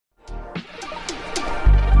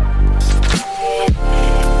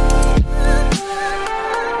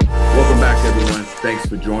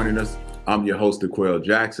Thanks for joining us. I'm your host, Aquel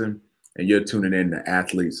Jackson, and you're tuning in to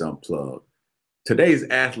Athletes Unplugged. Today's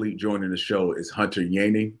athlete joining the show is Hunter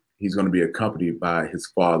Yeany. He's going to be accompanied by his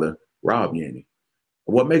father, Rob Yeany.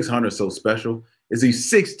 What makes Hunter so special is he's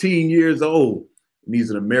 16 years old, and he's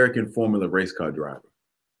an American Formula race car driver.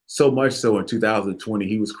 So much so in 2020,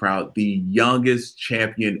 he was crowned the youngest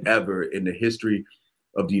champion ever in the history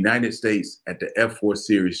of the United States at the F4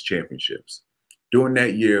 Series Championships. During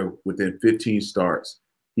that year, within 15 starts,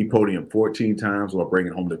 he podiumed 14 times while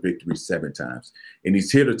bringing home the victory 7 times. And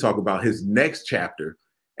he's here to talk about his next chapter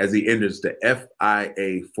as he enters the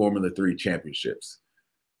FIA Formula 3 Championships.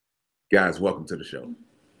 Guys, welcome to the show.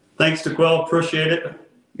 Thanks, Aquel. Appreciate it.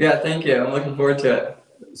 Yeah, thank you. I'm looking forward to it.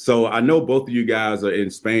 So I know both of you guys are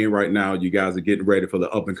in Spain right now. You guys are getting ready for the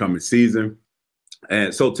up-and-coming season.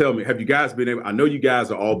 And so tell me, have you guys been able – I know you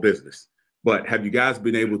guys are all business, but have you guys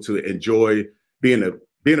been able to enjoy – being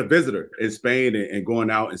a visitor in Spain and going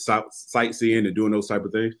out and sightseeing and doing those type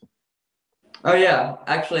of things? Oh, yeah.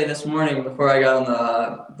 Actually, this morning before I got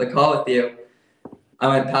on the call with you, I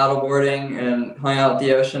went paddleboarding and hung out at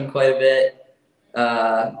the ocean quite a bit.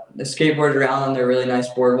 The skateboard around on their really nice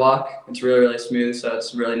boardwalk. It's really, really smooth, so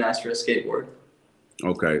it's really nice for a skateboard.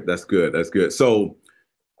 Okay, that's good. That's good. So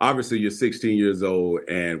obviously you're 16 years old,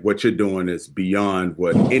 and what you're doing is beyond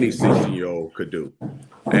what any 16-year-old could do.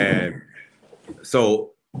 And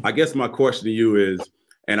so I guess my question to you is,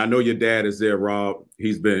 and I know your dad is there, Rob.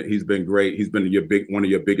 He's been great. He's been one of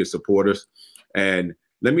your biggest supporters. And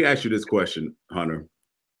let me ask you this question, Hunter.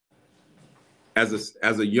 As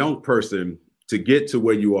a young person, to get to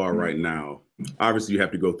where you are right now, obviously you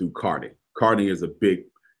have to go through karting. Karting is a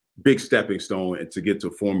big stepping stone, and to get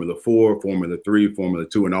to Formula 4, Formula 3, Formula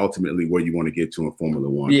 2, and ultimately where you want to get to in Formula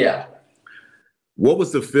 1. Yeah. What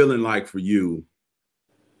was the feeling like for you?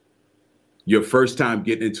 Your first time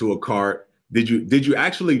getting into a kart, did you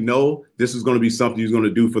actually know this was going to be something you're going to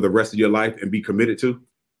do for the rest of your life and be committed to?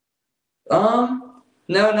 No,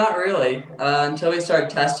 not really. Until we started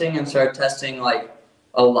testing like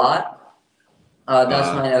a lot.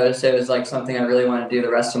 That's when I noticed it was like something I really want to do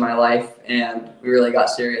the rest of my life, and we really got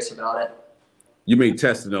serious about it. You mean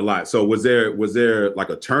testing a lot? So was there like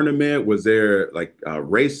a tournament? Was there like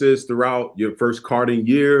races throughout your first karting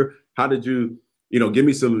year? How did you? Give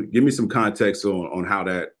me some context on how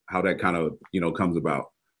that kind of comes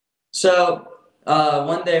about. So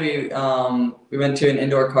one day we went to an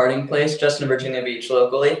indoor karting place just in Virginia Beach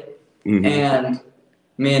locally, mm-hmm. and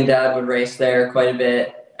me and Dad would race there quite a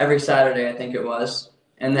bit every Saturday, I think it was.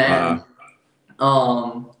 And then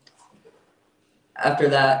after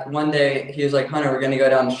that, one day he was like, "Hunter, we're gonna go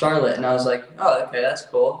down to Charlotte," and I was like, "Oh, okay, that's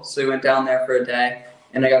cool." So we went down there for a day,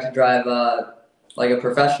 and I got to drive like a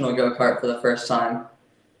professional go-kart for the first time.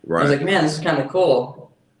 Right. I was like, man, this is kind of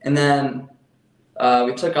cool. And then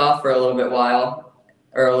we took off for a little while.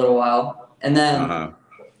 And then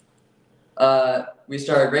we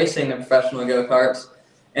started racing the professional go-karts.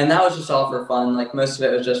 And that was just all for fun. Like, most of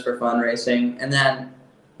it was just for fun racing. And then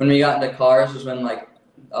when we got into cars was when, like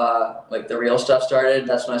the real stuff started.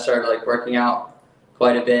 That's when I started, like, working out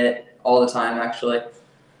quite a bit, all the time, actually.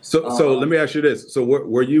 So let me ask you this. So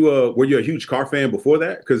were you a huge car fan before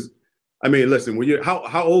that? Because, I mean, listen,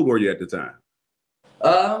 how old were you at the time?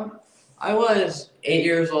 I was 8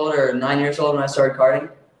 years old or 9 years old when I started karting.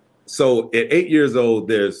 So at 8 years old,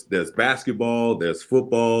 there's basketball, there's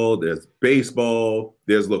football, there's baseball,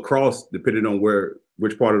 there's lacrosse, depending on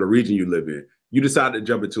which part of the region you live in. You decided to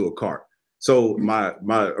jump into a kart. So my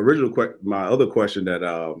other question that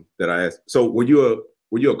I asked. So were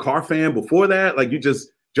you a car fan before that? Like, you just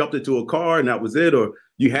jumped into a car and that was it? Or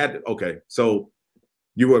you had, okay, so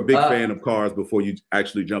you were a big fan of cars before you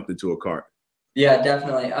actually jumped into a kart? Yeah,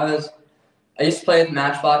 definitely. I used to play with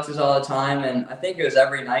Matchboxes all the time, and I think it was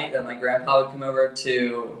every night that my grandpa would come over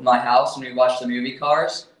to my house and we'd watch the movie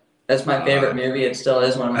Cars. That's my favorite movie. It still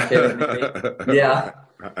is one of my favorite movies. Yeah.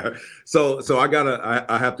 So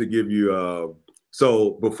I have to give you,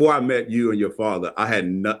 so before I met you and your father, I had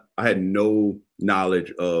no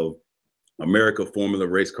knowledge of America Formula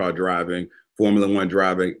race car driving, Formula 1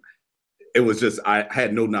 driving. It was just, I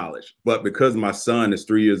had no knowledge. But because my son is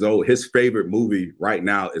 3 years old, his favorite movie right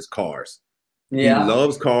now is Cars. Yeah. He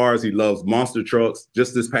loves cars. He loves monster trucks.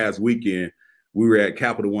 Just this past weekend, we were at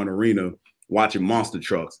Capital One Arena watching monster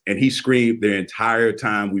trucks, and he screamed the entire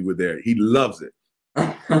time we were there. He loves it.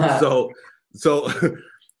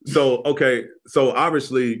 So okay. So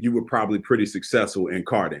obviously you were probably pretty successful in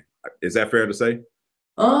karting. Is that fair to say?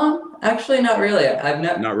 Actually, not really.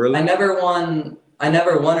 Not really? I never won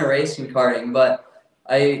a race in karting, but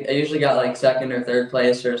I usually got like second or third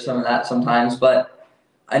place or some of that sometimes. But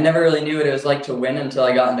I never really knew what it was like to win until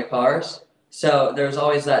I got into cars. So there was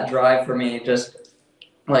always that drive for me, just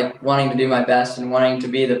like wanting to do my best and wanting to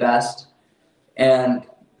be the best. And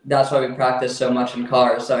that's why we practice so much in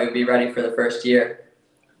cars, so I would be ready for the first year.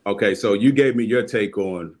 Okay, so you gave me your take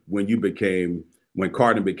on when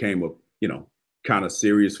karting became kind of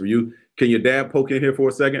serious for you. Can your dad poke in here for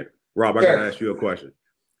a second? Rob, I gotta ask you a question.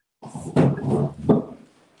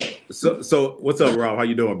 So what's up, Rob? How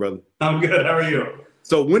you doing, brother? I'm good. How are you?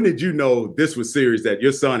 So when did you know this was serious, that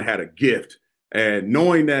your son had a gift? And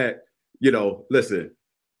knowing that, listen,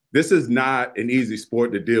 this is not an easy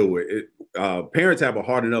sport to deal with. Parents have a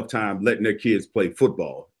hard enough time letting their kids play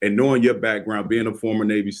football. And knowing your background, being a former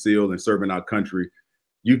Navy SEAL and serving our country,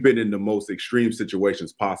 you've been in the most extreme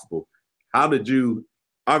situations possible. How did you,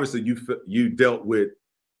 obviously you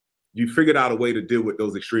figured out a way to deal with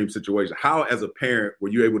those extreme situations. How, as a parent, were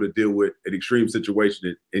you able to deal with an extreme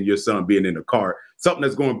situation in your son being in a car? Something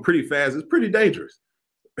that's going pretty fast is pretty dangerous.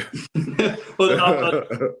 Well,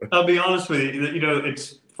 I'll be honest with you.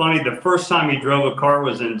 It's funny. The first time he drove a car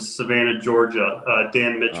was in Savannah, Georgia.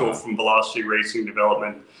 Dan Mitchell from Velocity Racing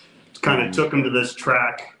Development kind of took him to this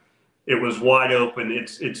track. It was wide open.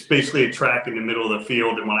 It's basically a track in the middle of the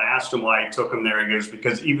field. And when I asked him why he took him there, he goes,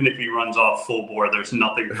 because even if he runs off full bore, there's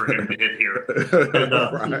nothing for him to hit here. And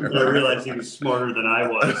I realized he was smarter than I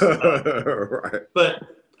was. Right. But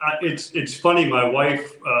it's funny. My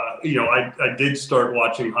wife, I did start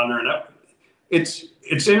watching Hunter, and it's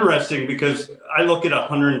interesting because I look at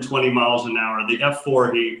 120 miles an hour. The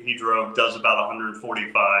F4 he drove does about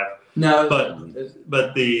 145. No,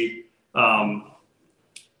 but the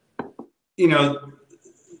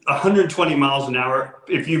 120 miles an hour,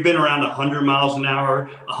 if you've been around 100 miles an hour,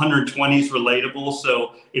 120 is relatable.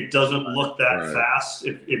 So it doesn't look that fast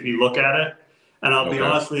if you look at it. And I'll be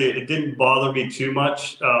honest with you, it didn't bother me too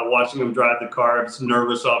much watching him drive the car. I was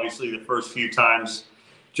nervous, obviously, the first few times,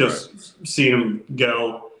 just seeing him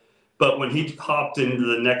go. But when he hopped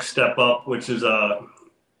into the next step up, which is the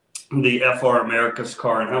FR America's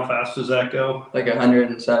car, and how fast does that go? Like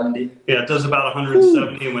 170. Yeah, it does about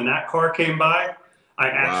 170. And when that car came by, I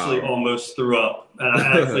actually almost threw up, and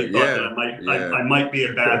I actually thought that I might be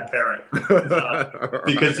a bad parent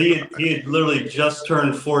because he had literally just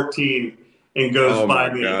turned 14 and goes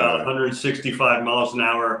by me about 165 miles an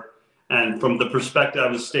hour. And from the perspective, I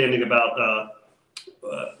was standing about a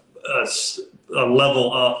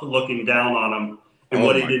level up, looking down on him. And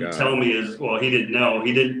what he didn't tell me is, he didn't know.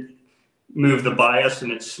 He didn't move the bias,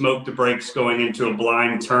 and it smoked the brakes going into a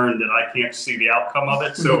blind turn that I can't see the outcome of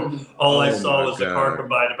it. So all I saw was the car come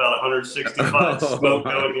by at about 165, smoke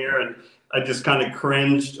going here, and I just kind of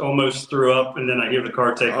cringed, almost threw up, and then I hear the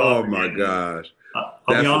car take off. Oh my gosh.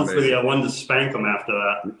 I'll be honest with you, I wanted to spank him after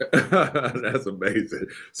that. That's amazing.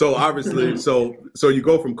 So obviously, so you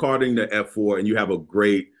go from karting to F4, and you have a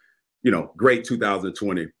great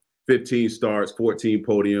 2020. 15 starts, 14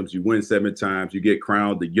 podiums. You win 7 times. You get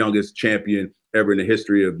crowned the youngest champion ever in the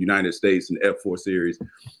history of the United States in the F4 series.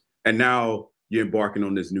 And now you're embarking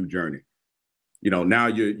on this new journey. Now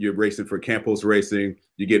you're racing for Campos Racing.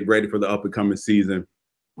 You're getting ready for the up and coming season.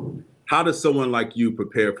 How does someone like you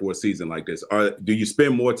prepare for a season like this? Do you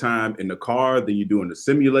spend more time in the car than you do in the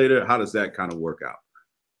simulator? How does that kind of work out?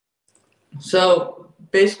 So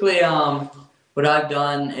basically, what I've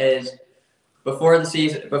done is before the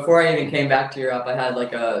season, before I even came back to Europe, I had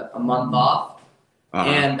like a month off,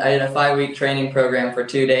 and I did a 5-week training program for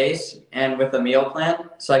 2 days, and with a meal plan,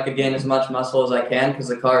 so I could gain as much muscle as I can because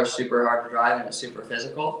the car is super hard to drive and it's super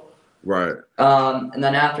physical. Right. And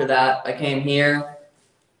then after that, I came here,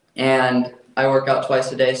 and I work out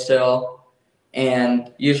twice a day still,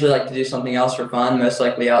 and usually like to do something else for fun, most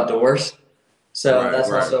likely outdoors. So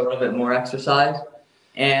that's also a little bit more exercise.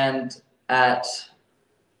 And at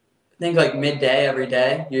I think like midday every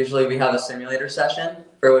day, usually we have a simulator session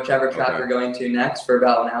for whichever track we're going to next for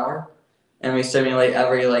about an hour. And we simulate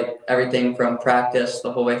everything from practice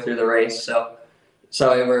the whole way through the race. So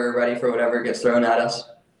we're ready for whatever gets thrown at us.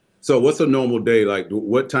 So what's a normal day like?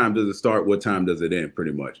 What time does it start? What time does it end,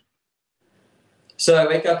 pretty much? So I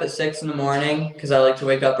wake up at 6 in the morning because I like to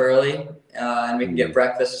wake up early, and we can get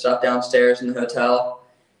breakfast and stuff downstairs in the hotel.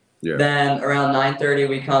 Yeah. Then around 9:30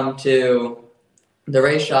 we come to the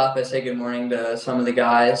race shop. I say good morning to some of the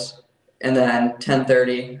guys, and then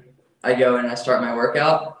 10:30 I go and I start my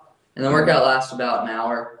workout, and the workout lasts about an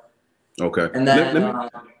hour. Okay. And then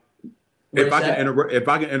if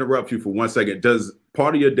I can interrupt you for 1 second, does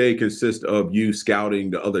part of your day consist of you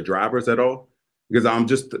scouting the other drivers at all? Because I'm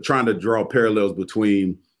just trying to draw parallels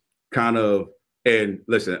between and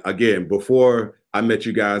listen, again, before I met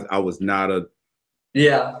you guys, I was not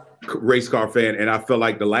race car fan, and I feel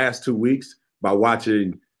like the last 2 weeks by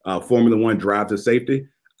watching Formula One Drive to Safety,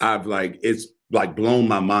 it's like blown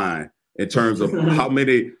my mind in terms of how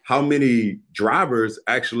many drivers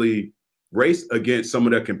actually race against some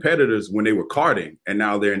of their competitors when they were karting, and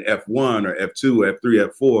now they're in F1 or F2, F3,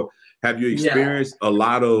 F4. Have you experienced a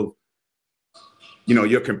lot of,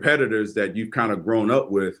 your competitors that you've kind of grown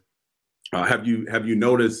up with? Have you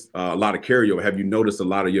noticed a lot of carryover? Have you noticed a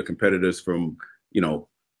lot of your competitors from,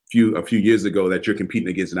 a few years ago that you're competing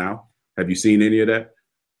against now? Have you seen any of that?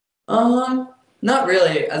 Not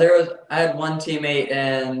really. I had one teammate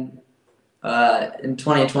in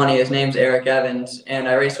 2020. His name's Eric Evans, and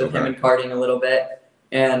I raced with him in karting a little bit.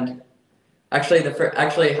 And actually,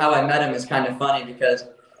 how I met him is kind of funny because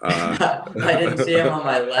I didn't see him on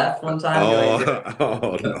my left one time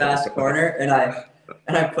going a fast corner, and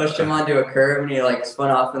I pushed him onto a curb, and he spun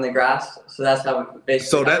off in the grass. So that's how we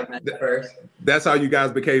basically met first. That's how you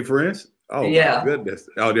guys became friends? Oh yeah. My goodness!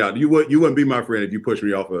 Oh yeah, you wouldn't be my friend if you pushed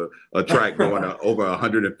me off a track going over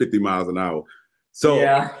 150 miles an hour. So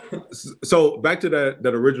yeah. So back to that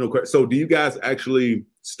original question. So do you guys actually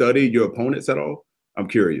study your opponents at all? I'm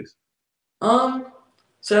curious.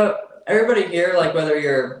 So everybody here,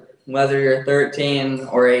 whether you're 13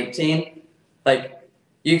 or 18,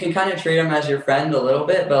 you can kind of treat them as your friend a little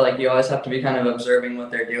bit, but you always have to be kind of observing what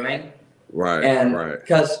they're doing. Right. And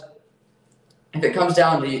because if it comes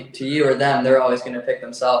down to you or them, they're always going to pick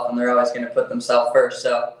themselves, and they're always going to put themselves first.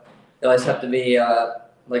 So you always have to be on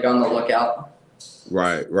the lookout.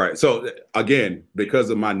 Right. So again, because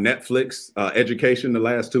of my Netflix education the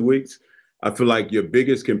last 2 weeks, I feel like your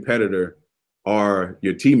biggest competitor are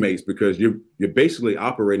your teammates, because you're basically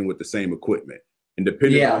operating with the same equipment, and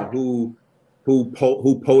depending on who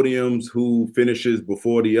podiums, who finishes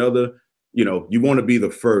before the other, you want to be the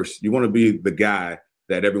first. You want to be the guy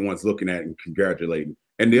that everyone's looking at and congratulating.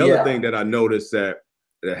 And the other thing that I noticed that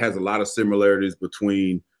has a lot of similarities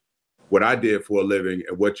between what I did for a living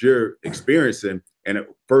and what you're experiencing. And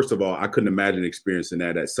first of all, I couldn't imagine experiencing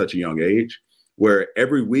that at such a young age, where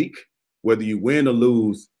every week, whether you win or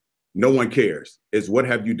lose, no one cares. It's what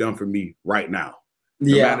have you done for me right now?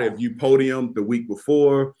 No matter if you podium the week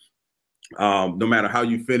before, no matter how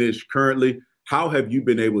you finish currently, how have you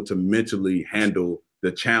been able to mentally handle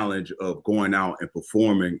the challenge of going out and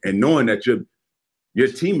performing and knowing that your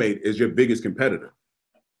teammate is your biggest competitor?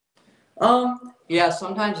 Yeah,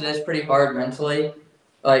 sometimes it is pretty hard mentally.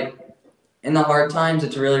 In the hard times,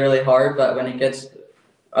 it's really, really hard. But when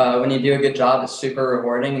when you do a good job, it's super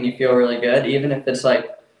rewarding and you feel really good, even if it's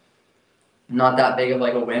not that big of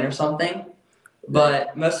a win or something.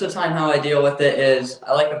 But most of the time, how I deal with it is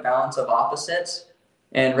I like a balance of opposites,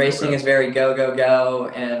 and racing is very go, go, go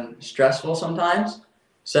and stressful sometimes.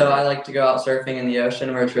 So I like to go out surfing in the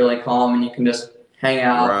ocean where it's really calm and you can just hang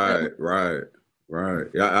out. Right.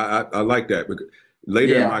 Yeah, I like that. Because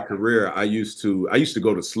later in my career, I used to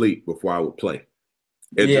go to sleep before I would play.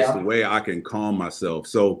 It's just the way I can calm myself.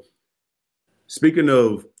 So speaking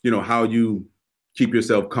of, how you keep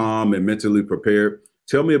yourself calm and mentally prepared,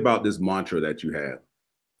 tell me about this mantra that you have,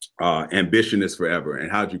 ambition is forever,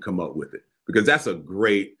 and how'd you come up with it? Because that's a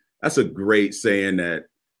great saying that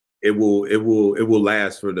it will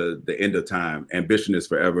last for the end of time. Ambition is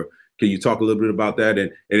forever. Can you talk a little bit about that?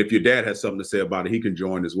 And if your dad has something to say about it, he can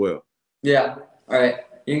join as well. Yeah. All right.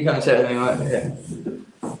 You can come and say anything.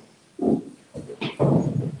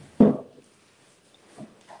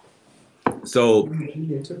 So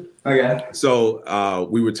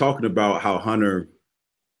we were talking about how Hunter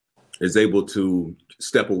is able to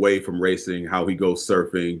step away from racing, how he goes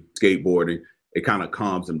surfing, skateboarding. It kind of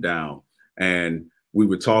calms him down. And we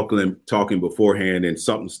were talking beforehand, and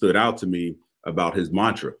something stood out to me about his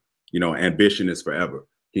mantra, ambition is forever.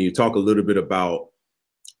 Can you talk a little bit about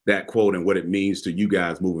that quote and what it means to you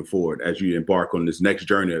guys moving forward as you embark on this next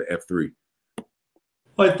journey at F3?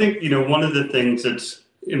 Well, I think, one of the things that's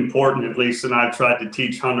important, at least, and I've tried to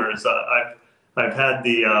teach Hunter, is I've had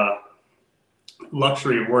the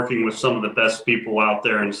luxury of working with some of the best people out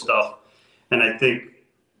there and stuff. And I think,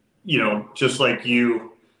 just like you,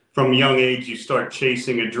 from a young age, you start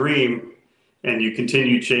chasing a dream and you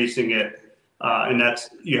continue chasing it. And that's,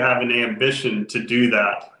 you have an ambition to do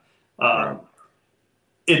that.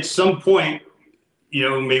 At some point,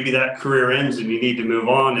 maybe that career ends and you need to move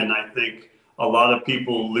on. And I think a lot of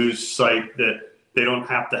people lose sight that they don't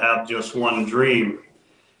have to have just one dream.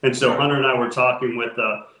 And so Hunter and I were talking with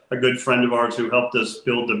a good friend of ours who helped us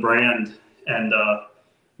build the brand. And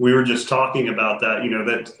we were just talking about that,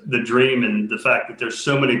 that the dream and the fact that there's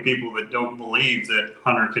so many people that don't believe that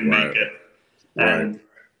Hunter can make it. And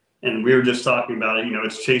And we were just talking about it.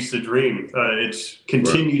 It's chase the dream. It's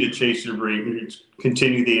continue to chase your dream. It's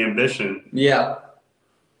continue the ambition. Yeah.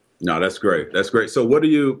 No, that's great. That's great. So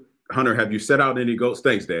Hunter, have you set out any goals?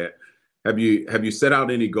 Thanks, Dad. Have you set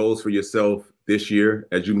out any goals for yourself this year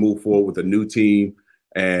as you move forward with a new team?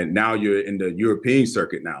 And now you're in the European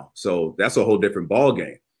circuit now. So that's a whole different ball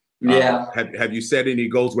game. Yeah. Have you set any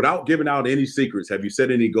goals without giving out any secrets? Have you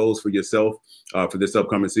set any goals for yourself for this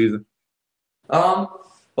upcoming season?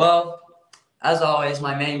 Well, as always,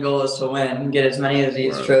 my main goal is to win and get as many of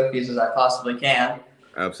these trophies as I possibly can.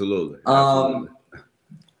 Absolutely.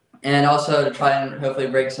 And also to try and hopefully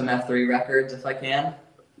break some F3 records if I can.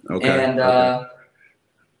 Okay. And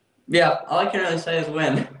yeah, all I can really say is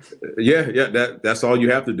win. Yeah. That's all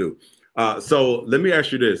you have to do. So let me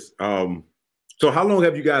ask you this. So how long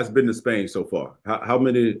have you guys been to Spain so far? How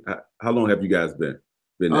long have you guys been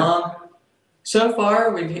there? So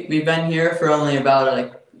far we've been here for only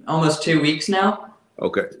about almost 2 weeks now.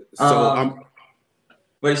 Okay. So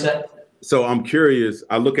what do you say? So I'm curious.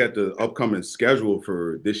 I look at the upcoming schedule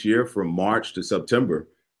for this year from March to September.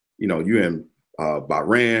 You're in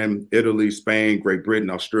Bahrain, Italy, Spain, Great Britain,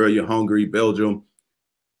 Australia, Hungary, Belgium,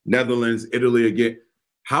 Netherlands, Italy again.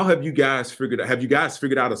 How have you guys figured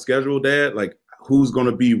out a schedule, Dad? Like who's going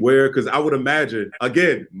to be where? Because I would imagine,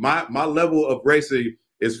 again, my level of racing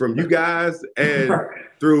is from you guys and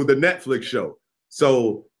through the Netflix show.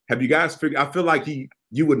 So have you guys figured? I feel like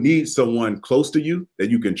you would need someone close to you that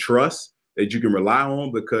you can trust, that you can rely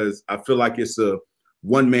on, because I feel like it's a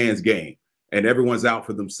one man's game and everyone's out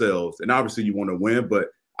for themselves. And obviously you want to win, but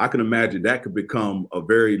I can imagine that could become a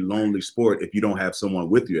very lonely sport if you don't have someone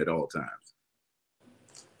with you at all times.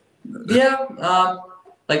 Yeah.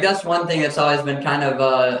 That's one thing that's always been kind of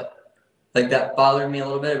that bothered me a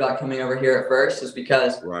little bit about coming over here at first, is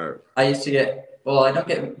because I used to I don't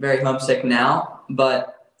get very homesick now,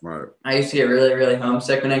 but I used to get really, really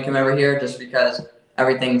homesick when I come over here just because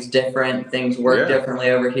everything's different. Things work differently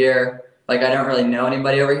over here. I don't really know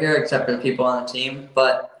anybody over here except for the people on the team.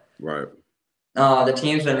 But the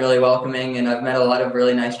team's been really welcoming, and I've met a lot of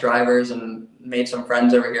really nice drivers and made some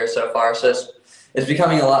friends over here so far. So it's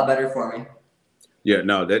becoming a lot better for me. Yeah,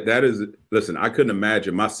 no, that is, listen, I couldn't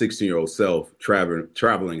imagine my 16-year-old self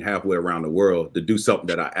traveling halfway around the world to do something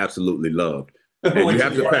that I absolutely loved. And you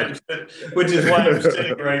have to patch, which is why I'm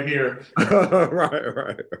sitting right here.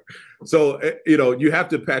 Right. So you have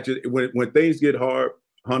to patch it when things get hard,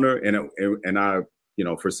 Hunter, and I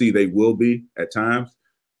foresee they will be at times.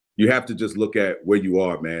 You have to just look at where you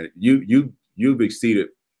are, man. You've exceeded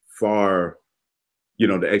far,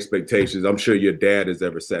 the expectations I'm sure your dad has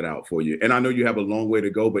ever set out for you. And I know you have a long way to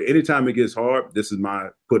go, but anytime it gets hard, this is my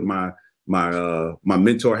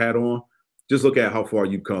mentor hat on. Just look at how far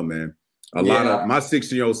you've come, man. A lot of my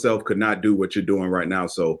 16-year-old self could not do what you're doing right now.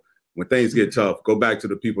 So when things get tough, go back to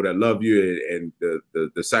the people that love you and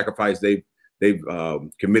the sacrifice they've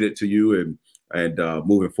committed to you and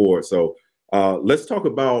moving forward. So let's go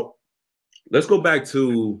back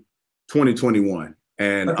to 2021.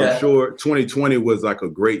 And I'm sure 2020 was like a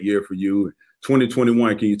great year for you.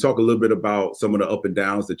 2021, can you talk a little bit about some of the up and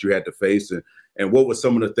downs that you had to face and what were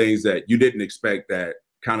some of the things that you didn't expect that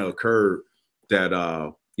kind of occurred that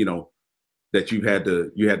that you had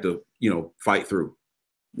to fight through?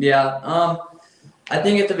 Yeah. I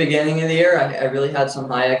think at the beginning of the year, I really had some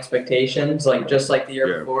high expectations, just like the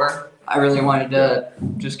year before. I really wanted to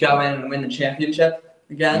just go in and win the championship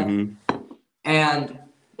again. Mm-hmm. And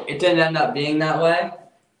it didn't end up being that way.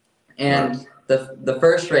 And the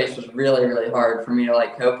first race was really, really hard for me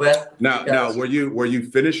to cope with. Now, were you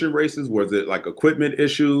finishing races? Was it equipment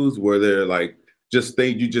issues? Were there just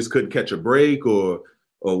things you just couldn't catch a break or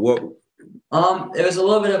what? It was a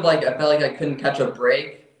little bit of I felt like I couldn't catch a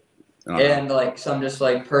break, and some just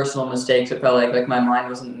personal mistakes. It felt like my mind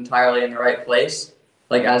wasn't entirely in the right place,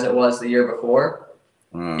 as it was the year before.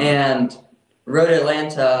 And Road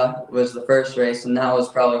Atlanta was the first race, and that was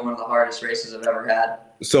probably one of the hardest races I've ever had.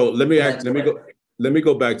 So let me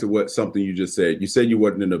go back to something you just said. You said you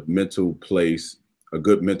weren't in a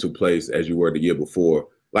good mental place as you were the year before.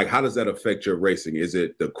 How does that affect your racing? Is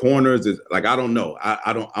it the corners? I don't know.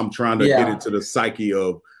 I'm trying to get into the psyche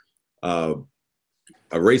of a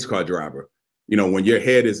race car driver. When your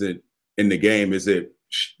head isn't in the game, is it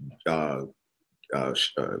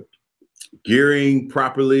gearing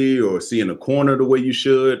properly or seeing a corner the way you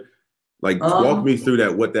should? Walk me through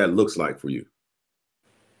that, what that looks like for you.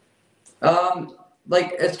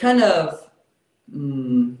 It's kind of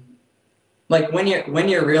when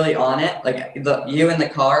you're really on it, you and the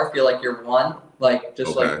car feel like you're one,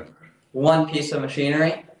 one piece of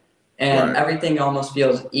machinery, and everything almost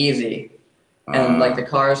feels easy. and like the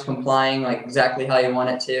car is complying like exactly how you want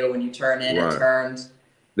it to. When you turn in, it turns.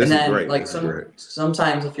 This and then is great. like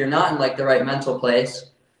sometimes if you're not in like the right mental place,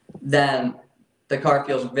 then the car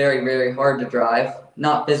feels very, very hard to drive.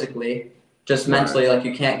 Not physically, just mentally, like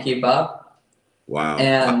you can't keep up. Wow.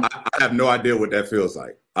 And I have no idea what that feels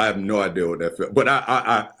like. I have no idea what that feels. But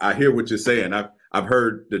I hear what you're saying. I've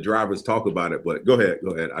heard the drivers talk about it. But go ahead.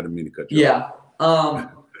 I didn't mean to cut you off. Yeah.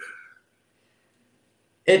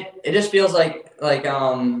 It just feels like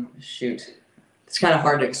shoot. It's kind of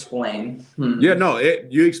hard to explain. Yeah, no,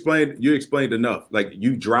 you explained enough. Like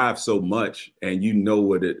you drive so much and you know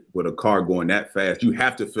what a car going that fast, you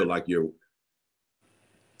have to feel like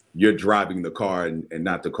you're driving the car and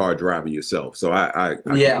not the car driving yourself. So I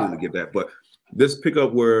completely get that. But this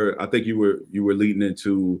pickup where I think you were leading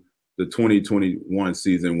into the 2021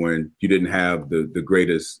 season when you didn't have the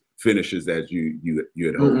greatest finishes as you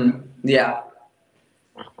had hoped. Mm-hmm. Yeah.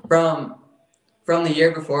 From the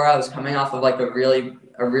year before, I was coming off of like a really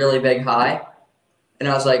big high, and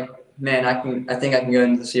I was like, man, I think I can go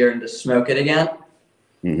into this year and just smoke it again.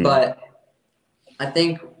 Mm-hmm. But I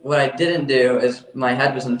think what I didn't do is my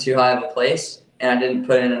head was in too high of a place, and I didn't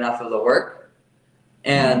put in enough of the work,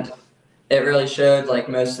 and it really showed like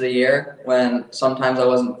most of the year when sometimes I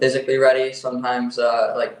wasn't physically ready, sometimes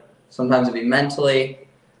it'd be mentally.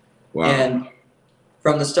 Wow. And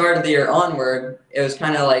from the start of the year onward, it was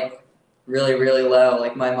kind of like really, really low,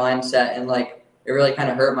 like my mindset, and like it really kind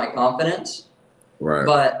of hurt my confidence. Right.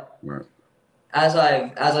 But as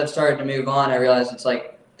I've started to move on, I realized it's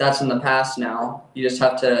like that's in the past now. You just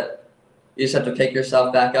have to pick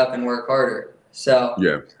yourself back up and work harder. So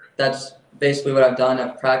that's basically what I've done.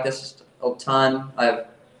 I've practiced a ton. I've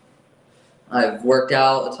worked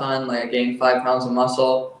out a ton. Like I gained 5 pounds of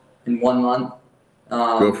muscle in 1 month.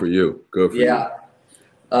 Good for you. Good for you.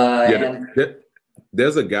 And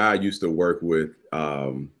there's a guy I used to work with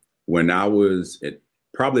when I was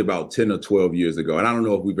probably about 10 or 12 years ago. And I don't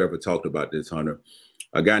know if we've ever talked about this, Hunter.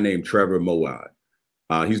 A guy named Trevor Moad.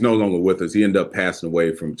 He's no longer with us. He ended up passing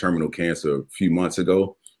away from terminal cancer a few months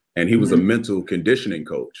ago. And he was a mental conditioning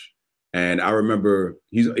coach. And I remember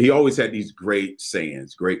he always had these great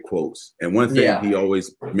sayings, great quotes. And one thing he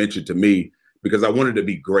always mentioned to me, because I wanted to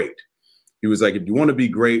be great, he was like, if you want to be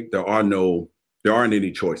great, there aren't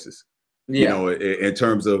any choices. You know, in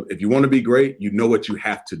terms of if you want to be great, you know what you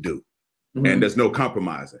have to do. And there's no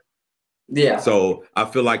compromising. Yeah. So I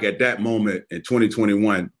feel like at that moment in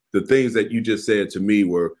 2021, the things that you just said to me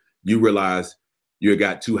were you realized you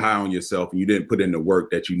got too high on yourself and you didn't put in the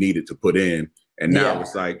work that you needed to put in. And now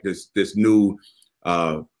it's like this new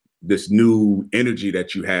energy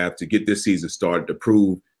that you have to get this season started to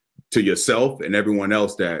prove to yourself and everyone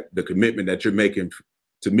else that the commitment that you're making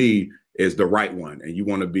to me is the right one. And you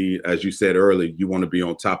want to be, as you said earlier, you want to be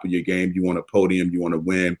on top of your game. You want a podium, you want to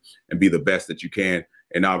win and be the best that you can,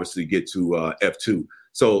 and obviously get to F2.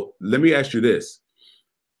 So let me ask you this.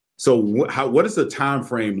 So what does the time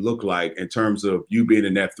frame look like in terms of you being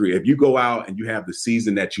in F3? If you go out and you have the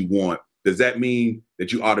season that you want, does that mean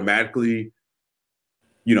that you automatically,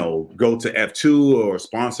 go to F2 or a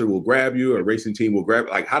sponsor will grab you or a racing team will grab?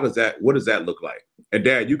 Like, what does that look like? And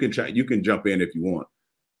Dad, you can jump in if you want.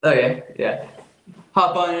 Okay, yeah.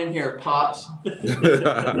 Hop on in here, Pops. Go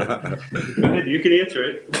ahead, you can answer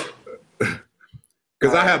it.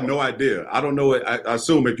 Because I have no idea. I don't know. I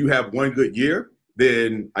assume if you have one good year,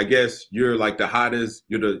 then I guess you're like the hottest,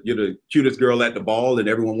 you're the cutest girl at the ball and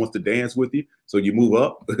everyone wants to dance with you. So you move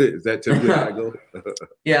up. Is that typically how I go?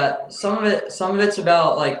 Yeah, some of it's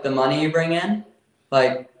about like the money you bring in,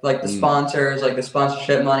 like the sponsors, like the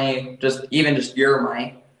sponsorship money, just your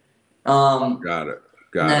money. Got it.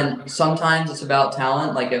 And then sometimes it's about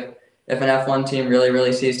talent. Like if an F1 team really,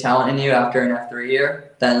 really sees talent in you after an F3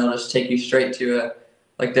 year, then they'll just take you straight to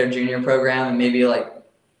their junior program and maybe like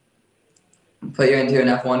put you into an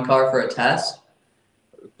F1 car for a test.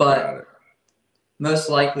 But most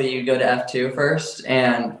likely you go to F2 first,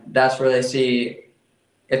 and that's where they see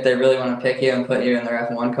if they really want to pick you and put you in their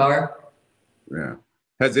F1 car. Yeah.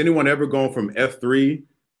 Has anyone ever gone from F3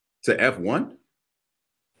 to F1?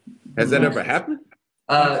 Has that ever happened?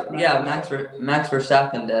 Yeah, Max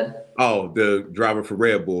Verstappen did. Oh, the driver for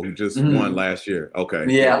Red Bull who just won last year. Okay.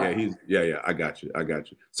 Yeah. I got you.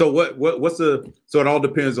 So so it all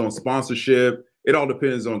depends on sponsorship. It all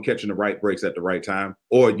depends on catching the right brakes at the right time,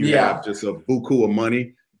 or you have just a buku of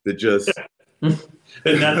money that just.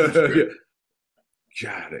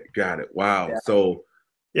 Got it. Wow. Yeah. So.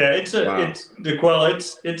 Yeah, it's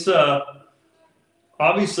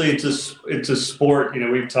obviously it's a sport.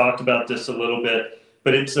 We've talked about this a little bit,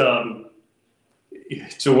 but it's a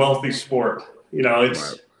wealthy sport.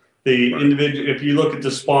 the individual. If you look at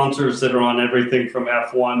the sponsors that are on everything from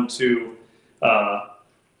F1 to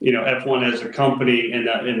F1 as a company, and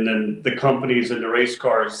then the companies and the race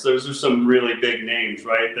cars, those are some really big names,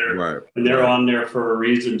 right? They're on there for a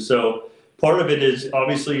reason. So part of it is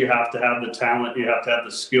obviously you have to have the talent, you have to have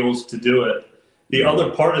the skills to do it. The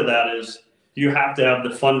other part of that is you have to have the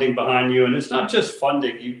funding behind you, and it's not just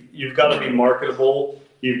funding. You've got to be marketable.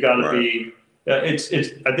 You've got to be. I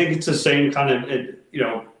think it's the same kind of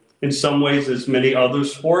in some ways as many other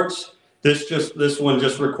sports. This one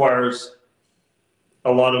just requires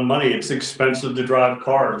a lot of money. It's expensive to drive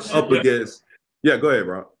cars. Go ahead,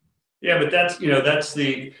 Rob. Yeah, but that's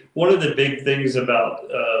one of the big things about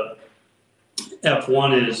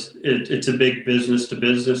F1 is it's a big business to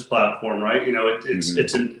business platform, right?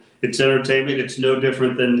 It's entertainment. It's no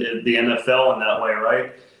different than the NFL in that way,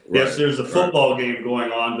 right? Yes, there's a football game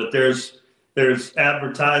going on, but there's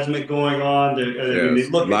advertisement going on.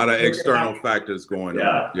 A lot of external factors going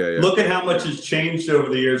on. Yeah. Look at how much has changed over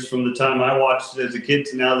the years from the time I watched it as a kid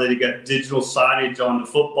to now that you got digital signage on the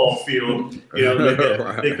football field.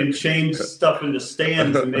 They can change stuff in the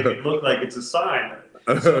stands and make it look like it's a sign.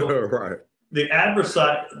 So the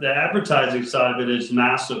advertising side of it is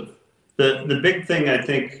massive. The big thing I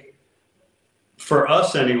think for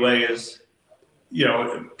us anyway is,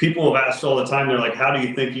 people have asked all the time, they're like, how do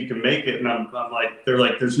you think you can make it? And I'm like, they're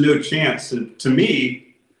like, there's no chance. And to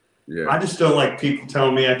me, I just don't like people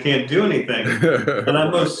telling me I can't do anything. And I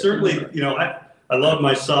most certainly, I love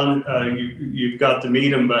my son. You've got to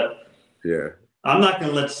meet him, but I'm not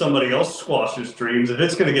going to let somebody else squash his dreams. If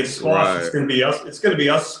it's going to get squashed, it's going to be us. It's going to be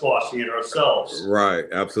us squashing it ourselves. Right.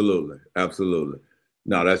 Absolutely.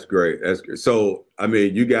 No, that's great. That's great. So, I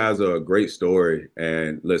mean, you guys are a great story.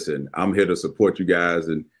 And listen, I'm here to support you guys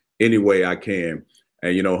in any way I can.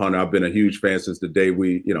 And, Hunter, I've been a huge fan since the day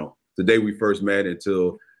we first met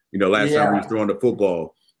until, last time we was throwing the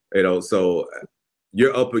football, so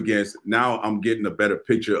you're up against, now I'm getting a better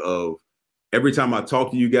picture of every time I talk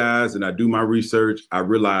to you guys and I do my research, I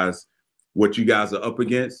realize what you guys are up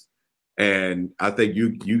against. And I think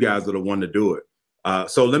you guys are the one to do it.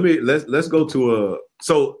 So let's go to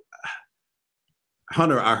so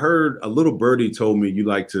Hunter, I heard a little birdie told me you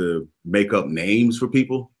like to make up names for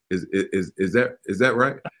people. Is that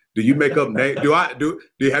right? Do you make up name?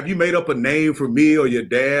 Have you made up a name for me or your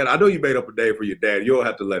dad? I know you made up a name for your dad. You'll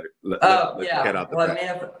have to let the cat out the bag.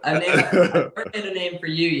 I haven't made a name for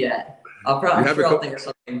you yet. I'll think of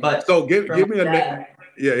something. But so give me a name.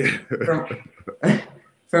 Yeah.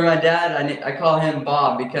 For my dad, I call him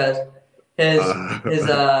Bob because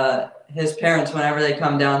his parents, whenever they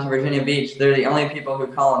come down to Virginia Beach, they're the only people who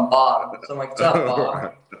call him Bob. So I'm like, what's up,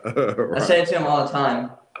 Bob? I say it to him all the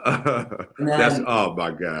time. Then, oh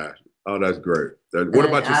my gosh. Oh, that's great. What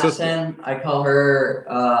about your sister? I call her,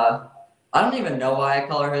 I don't even know why I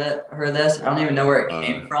call her this. I don't even know where it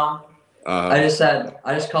came from. I just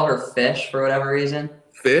call her Fish for whatever reason.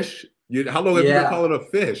 Fish? How long have you been calling her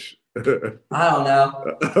Fish? I don't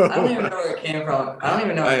know. I don't even know where it came from. I don't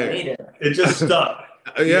even know I made it. It just stuck.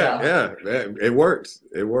 Yeah. It works.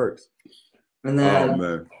 And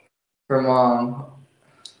then for Mom.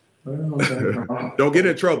 Don't get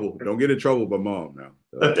in trouble. Don't get in trouble by Mom now.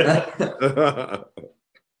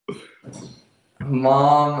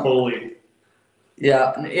 Mom. Holy.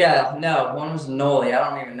 Yeah. No, one was Noli. I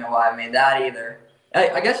don't even know why I made that either.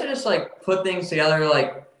 I guess I just put things together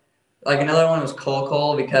like another one was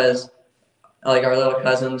Cole because our little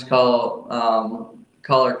cousins call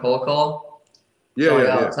her Cole.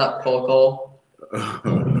 It's not Cole.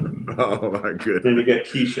 Oh my goodness. Then you get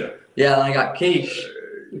Keisha. Yeah, then I got Keish.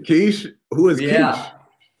 Keish? Who is Keish?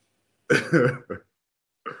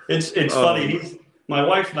 It's funny. My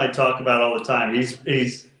wife and I talk about it all the time.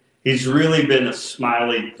 He's really been a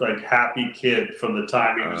smiley, happy kid from the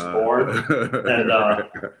time he was born,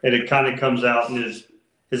 and it kind of comes out in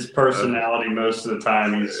his personality most of the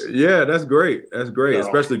time. That's great. That's great,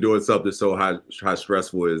 especially doing something so high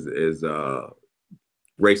stressful is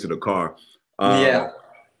racing a car.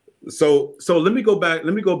 So let me go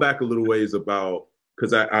back a little ways about,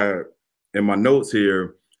 because I in my notes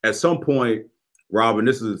here, at some point, Robin,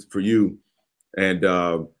 this is for you. And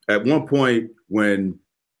at one point when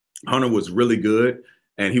Hunter was really good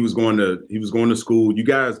and he was going to school, you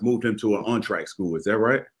guys moved him to an on-track school. Is that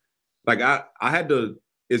right?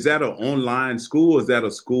 Is that an online school? Is that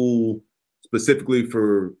a school specifically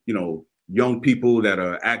for, young people that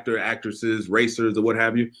are actresses, racers, or what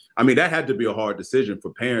have you? I mean, that had to be a hard decision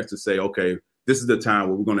for parents to say, okay, this is the time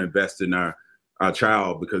where we're going to invest in our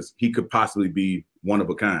child because he could possibly be one of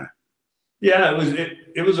a kind. Yeah,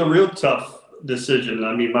 it was a real tough decision.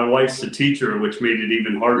 I mean, my wife's a teacher, which made it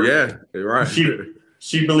even harder. Yeah, you're right.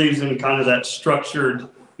 She believes in kind of that structured,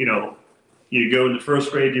 you know, you go into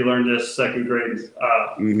first grade, you learn this, second grade.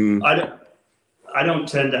 I don't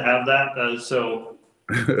tend to have that. So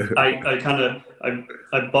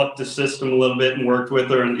I bucked the system a little bit and worked with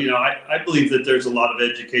her. And, you know, I believe that there's a lot of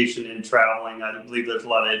education in traveling. I believe there's a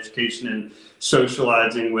lot of education in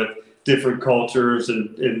socializing with different cultures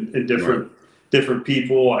and different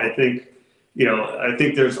people. I think, you know, I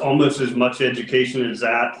think there's almost as much education as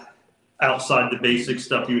that outside the basic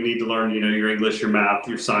stuff you need to learn, you know, your English, your math,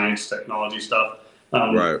 your science, technology stuff.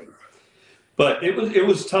 Right. But it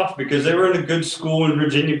was tough because they were in a good school in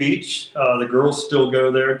Virginia Beach. The girls still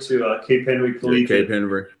go there to Cape Henry Collegiate. Cape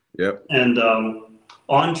Henry, yep. And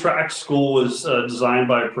On Track School was designed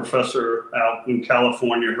by a professor out in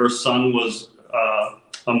California. Her son was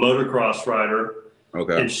a motocross rider.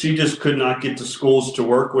 Okay. And she just could not get the schools to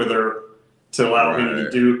work with her to allow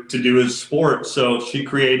him to do his sport. So she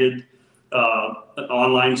created an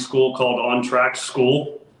online school called On Track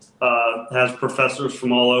School. Has professors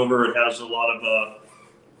from all over. It has a lot of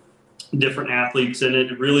different athletes in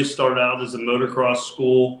it. It really started out as a motocross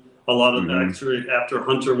school. A lot of actually after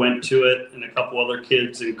Hunter went to it and a couple other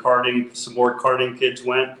kids in karting, some more karting kids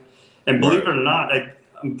went. And believe it or not,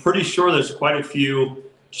 I'm pretty sure there's quite a few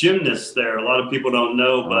gymnasts there. A lot of people don't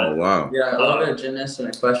know, but yeah, a lot of gymnasts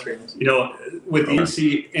and equestrians. You know, with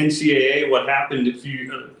the NCAA, what happened a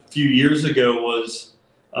few years ago was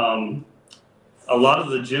a lot of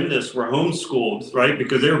the gymnasts were homeschooled, right?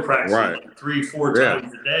 Because they were practicing like 3-4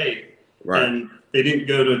 times a day. Right. And they didn't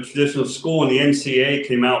go to a traditional school, and the NCAA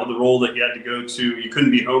came out with a rule that you had to go to. You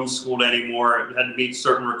couldn't be homeschooled anymore. It had to meet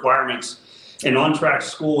certain requirements. And On Track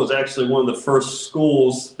School was actually one of the first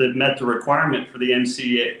schools that met the requirement for the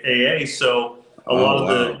NCAA. So a lot of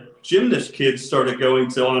the gymnast kids started going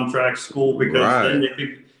to On Track School because then they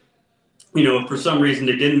could, you know, if for some reason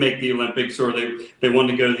they didn't make the Olympics or they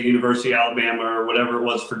wanted to go to the University of Alabama or whatever it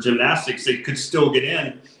was for gymnastics, they could still get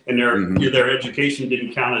in, and their education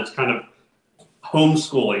didn't count as kind of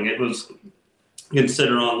homeschooling. It was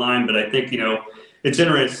considered online. But I think, you know, it's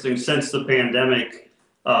interesting since the pandemic,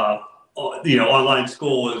 you know, online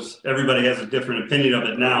school everybody has a different opinion of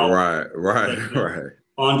it now. Right.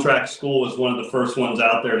 On Track School was one of the first ones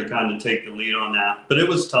out there to kind of take the lead on that. But it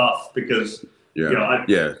was tough because you know,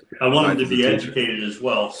 I wanted to be educated as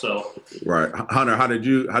well. So Hunter, how did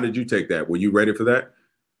you take that? Were you ready for that?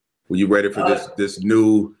 Were you ready for this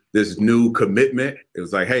new commitment? It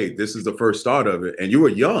was like, hey, this is the first start of it, and you were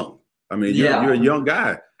young. I mean, you're a young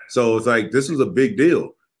guy, so it's like this was a big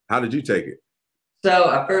deal. How did you take it?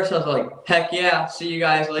 So at first I was like, heck yeah, see you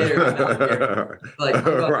guys later. Like, I'm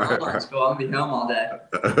going to online school, I'm gonna be home all day.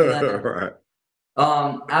 Then,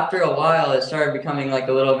 after a while, it started becoming like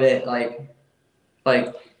a little bit like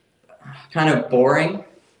kind of boring.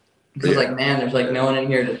 Because like, man, there's like no one in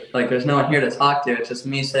here there's no one here to talk to. It's just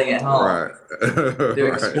me sitting at home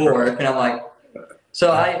doing schoolwork. And I'm like,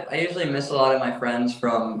 so I usually miss a lot of my friends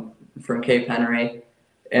from Cape Henry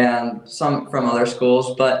and some from other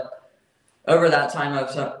schools. But over that time,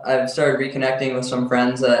 I've started reconnecting with some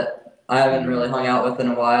friends that I haven't really hung out with in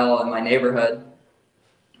a while in my neighborhood.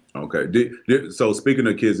 Okay. So speaking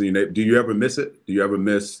of kids in your neighborhood, do you ever miss it? Do you ever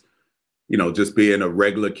miss, you know, just being a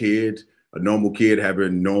regular kid, a normal kid,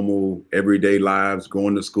 having normal everyday lives,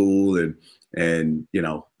 going to school and you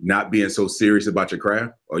know, not being so serious about your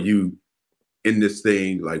craft? Are you in this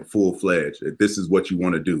thing like full-fledged? If this is what you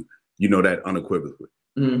want to do, you know that unequivocally.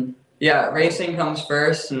 Mm-hmm. Yeah, racing comes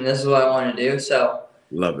first, and this is what I want to do. So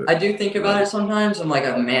love it. I do think about it sometimes. I'm like,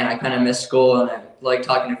 oh man, I kind of miss school and I like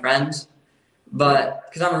talking to friends, but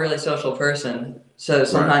because I'm a really social person. So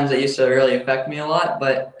sometimes it used to really affect me a lot,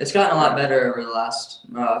 but it's gotten a lot better over the last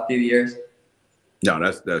few years. No,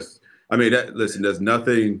 that's. I mean, listen, there's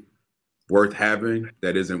nothing worth having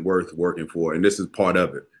that isn't worth working for, and this is part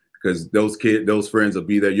of it because those friends will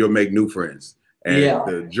be there. You'll make new friends, and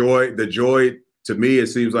the joy. To me, it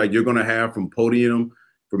seems like you're going to have from reaching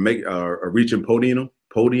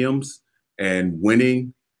podiums and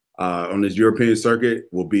winning on this European circuit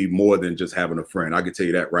will be more than just having a friend. I can tell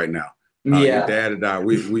you that right now. Your dad and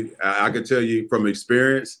I can tell you from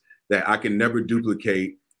experience that I can never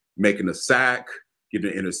duplicate making a sack,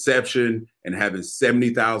 getting an interception, and having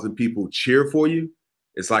 70,000 people cheer for you.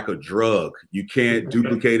 It's like a drug. You can't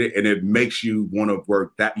duplicate it, and it makes you want to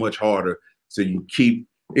work that much harder. So you keep,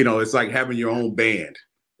 you know, it's like having your own band.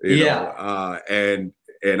 You know?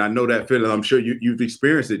 And I know that feeling. I'm sure you've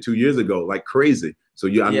experienced it 2 years ago, like crazy. So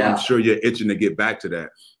I'm sure you're itching to get back to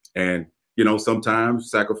that. And you know, sometimes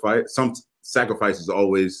sacrificing some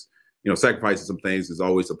things is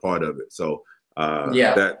always a part of it. So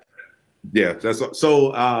That's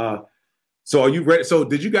so. So are you ready? So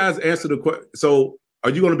did you guys answer the question? So are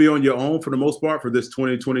you going to be on your own for the most part for this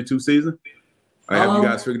 2022 season? Or have you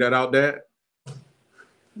guys figured that out, Dad?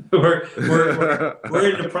 We're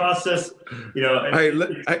in the process. You know. Hey,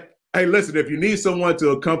 listen. If you need someone to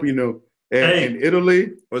accompany you in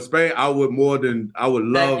Italy or Spain, I would love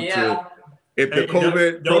to. If the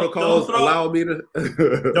COVID protocols allow me to.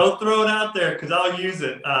 Don't throw it out there because I'll use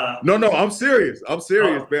it. No, I'm serious. Man.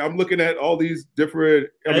 I'm looking at all these different.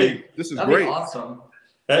 I mean, this is great. Awesome.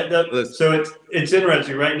 So it's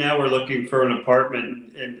interesting. Right now, we're looking for an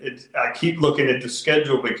apartment, and I keep looking at the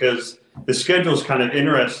schedule because the schedule is kind of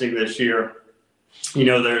interesting this year. You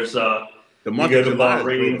know, there's you go to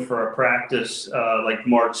Bahrain for a practice like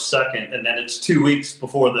March 2nd, and then it's 2 weeks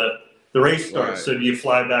before the race starts. Right. So you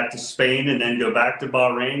fly back to Spain and then go back to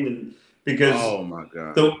Bahrain, and because oh my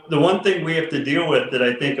God, the one thing we have to deal with that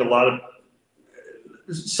I think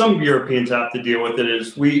some Europeans have to deal with it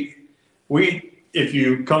is we if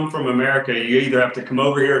you come from America, you either have to come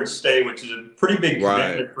over here and stay, which is a pretty big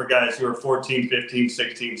commitment for guys who are 14, 15,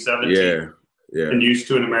 16, 17, and used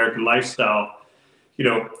to an American lifestyle. You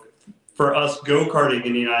know, for us go-karting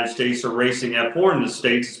in the United States or racing F4 in the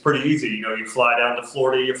States, it's pretty easy. You know, you fly down to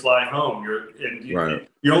Florida, you fly home. You're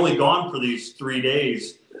only gone for these 3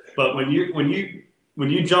 days. But when you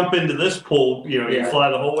jump into this pool, you know, you fly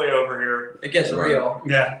the whole way over here. It gets real.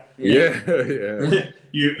 Yeah.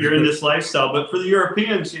 You're in this lifestyle. But for the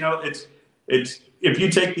Europeans, you know, it's if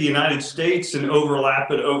you take the United States and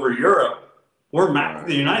overlap it over Europe, the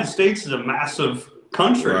United States is a massive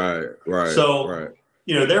country. Right. So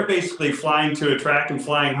you know, they're basically flying to a track and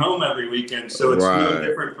flying home every weekend. So it's no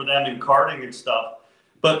different for them in karting and stuff.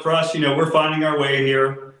 But for us, you know, we're finding our way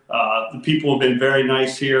here. The people have been very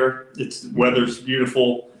nice here. Weather's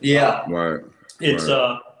beautiful. Yeah. It's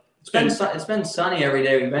been sunny every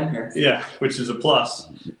day we've been here. Yeah, which is a plus.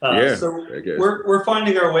 So we're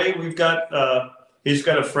finding our way. We've got he's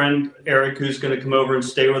got a friend, Eric, who's going to come over and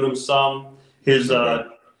stay with him some. His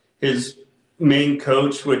main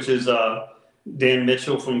coach, which is Dan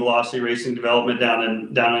Mitchell from Velocity Racing Development down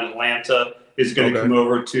in Atlanta, is going to come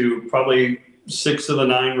over to probably 6 of the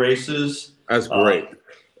 9 races. That's great.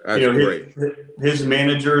 His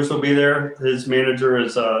managers will be there. His manager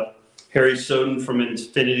is Harry Soden from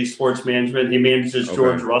Infinity Sports Management. He manages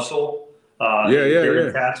George Russell.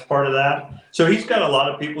 Gary Katz part of that. So he's got a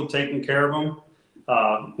lot of people taking care of him.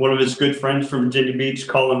 One of his good friends from Virginia Beach,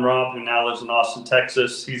 Colin Robb, who now lives in Austin,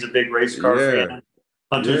 Texas. He's a big race car fan.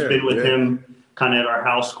 Hunter's been with him kind of at our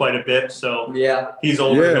house quite a bit. So he's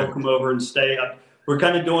older. He'll come over and stay. We're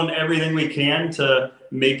kind of doing everything we can to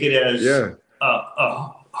make it as a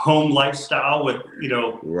home lifestyle with, you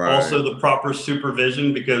know, also the proper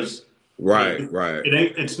supervision because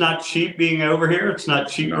it's not cheap being over here. It's not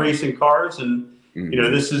cheap racing cars. And, you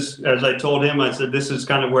know, this is, as I told him, I said, this is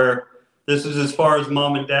kind of where this is as far as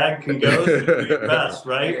mom and dad can go. So do your best,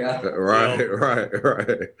 right? Right.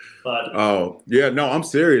 But, I'm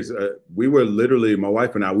serious. We were literally, my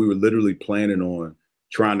wife and I, planning on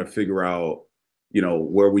trying to figure out, you know,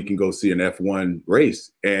 where we can go see an F1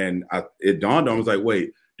 race. And it dawned on me, I was like,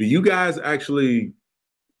 wait, do you guys actually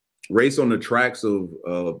race on the tracks of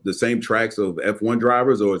the same tracks of F1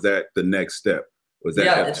 drivers, or is that the next step? Was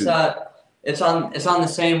that F2? It's on the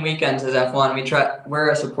same weekends as F1. We're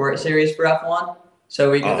a support series for F1, so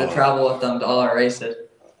we get to travel with them to all our races.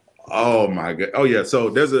 Oh my God! Oh yeah. So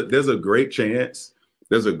there's a great chance.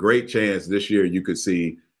 There's a great chance this year you could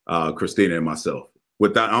see Christina and myself.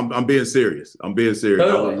 With that, I'm being serious.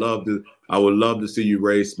 Totally. I would love to see you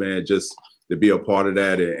race, man. Just to be a part of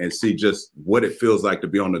that and see just what it feels like to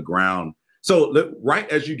be on the ground. So right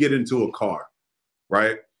as you get into a car,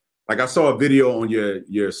 right? Like I saw a video on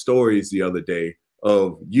your stories the other day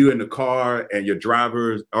of you in the car and your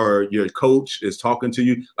driver or your coach is talking to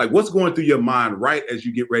you. Like what's going through your mind right as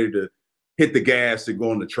you get ready to hit the gas and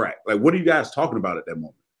go on the track? Like what are you guys talking about at that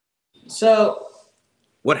moment? So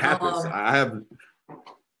what happens?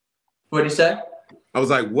 What'd you say? I was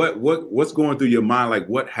like, what's going through your mind? Like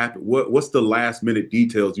what happened? What's the last minute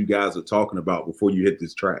details you guys are talking about before you hit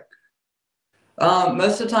this track?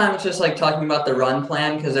 Most of the time it's just like talking about the run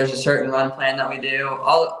plan because there's a certain run plan that we do.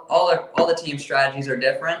 All the team strategies are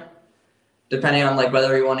different depending on like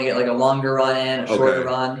whether we want to get like a longer run in, a shorter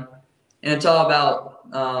run. And it's all about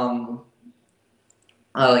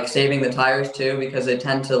like saving the tires too because they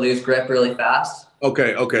tend to lose grip really fast.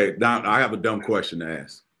 Okay. Now I have a dumb question to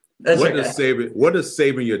ask. What does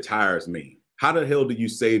saving your tires mean? How the hell do you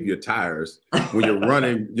save your tires when you're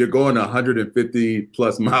running, you're going 150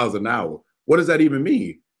 plus miles an hour? What does that even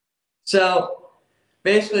mean? So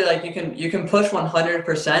basically like you can push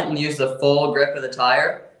 100% and use the full grip of the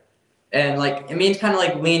tire, and like it means kind of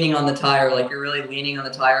like leaning on the tire, like you're really leaning on the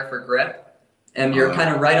tire for grip, and you're kind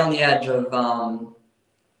of right on the edge of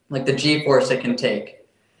like the G-force it can take,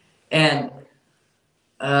 and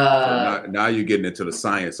so now you're getting into the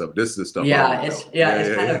science of this is stuff. Yeah, it's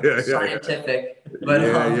kind of scientific,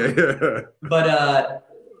 but but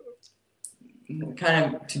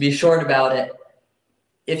kind of to be short about it,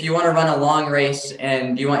 if you want to run a long race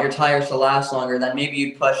and you want your tires to last longer, then maybe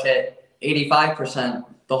you push it 85%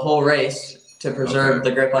 the whole race to preserve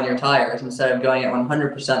the grip on your tires instead of going at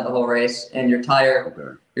 100% the whole race and your tire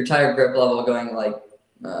grip level going like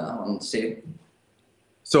let's see.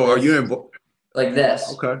 So are you like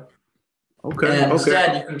this? Okay. And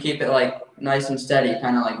instead you can keep it like nice and steady,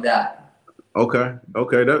 kind of like that. Okay.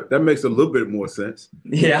 That makes a little bit more sense.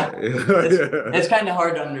 Yeah. It's kind of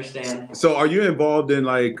hard to understand. So are you involved in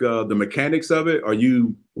like the mechanics of it? Are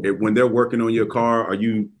you, when they're working on your car, are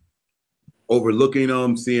you overlooking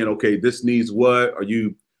them, seeing, okay, this needs what? Are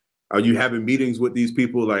you having meetings with these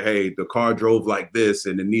people like, hey, the car drove like this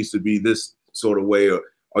and it needs to be this sort of way? Or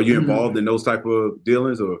are you involved in those type of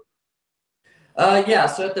dealings? Or yeah,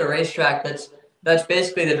 so at the racetrack, that's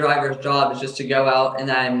basically the driver's job, is just to go out and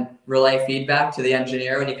then relay feedback to the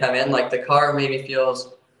engineer when you come in. Like the car maybe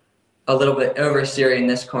feels a little bit oversteer in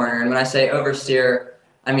this corner. And when I say oversteer,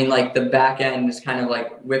 I mean like the back end is kind of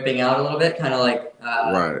like whipping out a little bit, kind of like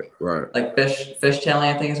right. Like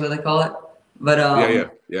fishtailing, I think is what they call it. But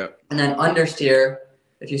yeah. And then understeer,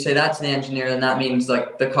 if you say that to the engineer, then that means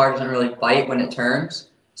like the car doesn't really bite when it turns.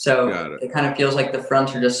 So it kind of feels like the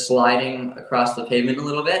fronts are just sliding across the pavement a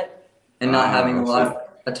little bit and not having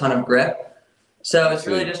a ton of grip. So it's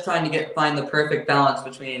really just trying to find the perfect balance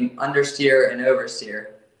between understeer and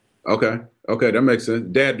oversteer. Okay, that makes sense.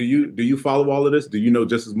 Dad, do you follow all of this? Do you know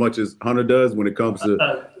just as much as Hunter does when it comes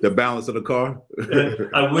to the balance of the car?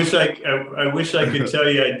 I wish I could tell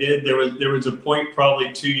you I did. There was a point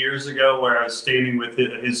probably 2 years ago where I was standing with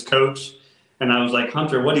his coach, and I was like,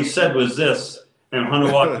 Hunter, what he said was this. And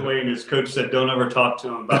Hunter walked away, and his coach said, "Don't ever talk to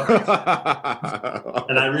him about this."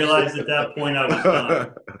 And I realized at that point I was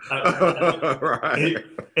done. Right.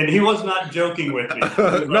 And he was not joking with me.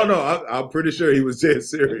 No, I'm pretty sure he was dead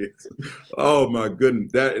serious. Oh my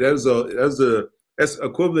goodness, that's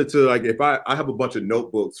equivalent to like if I have a bunch of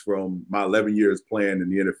notebooks from my 11 years playing in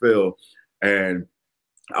the NFL, and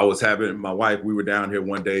I was having my wife. We were down here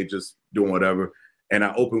one day just doing whatever, and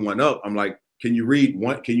I opened one up. I'm like, "Can you read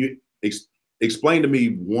one? Can you explain to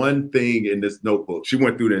me one thing in this notebook?" She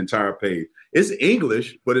went through the entire page. It's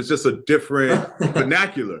English, but it's just a different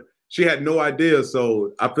vernacular. She had no idea.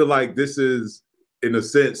 So I feel like this is, in a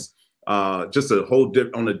sense, just a whole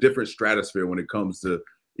on a different stratosphere when it comes to,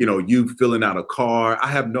 you filling out a car. I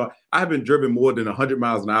haven't driven more than 100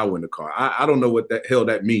 miles an hour in the car. I don't know what the hell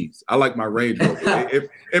that means. I like my Range Rover.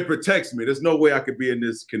 It protects me. There's no way I could be in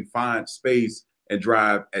this confined space and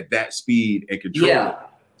drive at that speed and control it.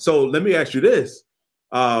 So let me ask you this.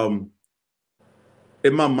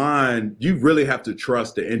 In my mind, you really have to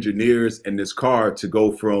trust the engineers in this car to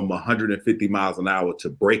go from 150 miles an hour to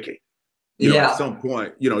braking. At some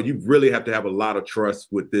point, you really have to have a lot of trust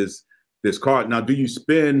with this car. Now, do you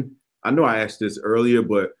spend, I know I asked this earlier,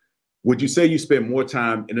 but would you say you spend more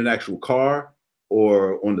time in an actual car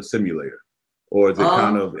or on the simulator? Or is it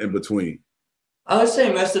kind of in between? I would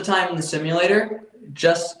say most of the time in the simulator.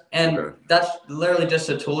 That's literally just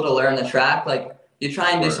a tool to learn the track. Like you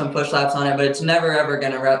try and do some push laps on it, but it's never ever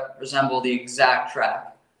going to resemble the exact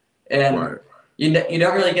track. And you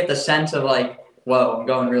don't really get the sense of like, whoa, I'm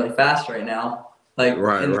going really fast right now. Like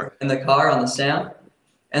in the car on the sim.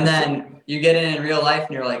 And then you get in real life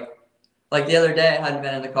and you're like the other day I hadn't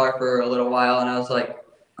been in the car for a little while and I was like,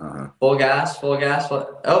 full gas. Oh,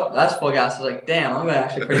 that's full gas. I was like, damn, I'm going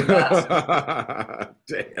actually pretty fast.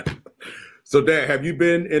 Damn. So, Dad, have you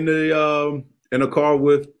been in a car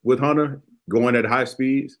with Hunter going at high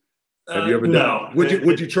speeds? Have you ever done? No.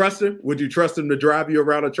 Would you trust him? Would you trust him to drive you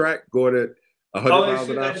around a track going at 100 miles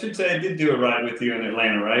an hour? I should say I did do a ride with you in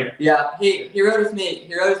Atlanta, right? Yeah, he rode with me.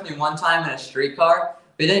 He rode with me one time in a street car.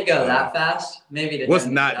 We didn't go that fast. Maybe what's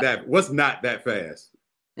not that fast?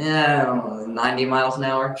 Yeah, I don't know, 90 miles an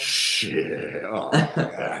hour. Shit. Oh my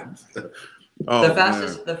God.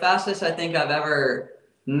 The fastest I think I've ever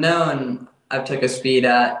known I took a speed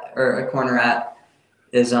at or a corner at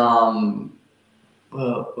is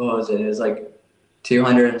what was it? It was like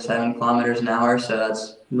 207 kilometers an hour. So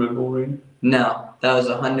that's Red Bull Ring? No, that was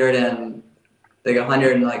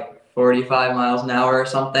 145 miles an hour or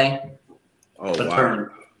something. Oh, wow.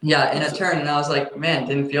 Turn. Yeah, in a turn, and I was like, man,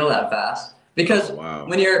 didn't feel that fast. Because wow.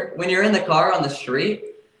 when you're in the car on the street,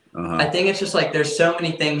 I think it's just like there's so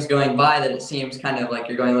many things going by that it seems kind of like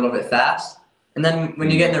you're going a little bit fast. And then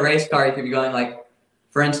when you get in the race car, you could be going like,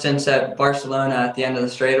 for instance, at Barcelona at the end of the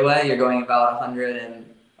straightaway, you're going about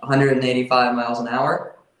 185 miles an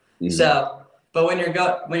hour. So, but when you're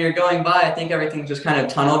going by, I think everything's just kind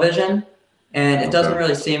of tunnel vision, and it doesn't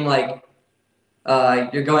really seem like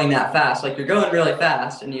you're going that fast. Like you're going really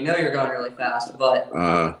fast, and you know you're going really fast, but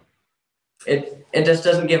it just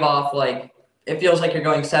doesn't give off like it feels like you're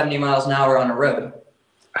going 70 miles an hour on a road.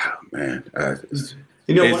 Oh man,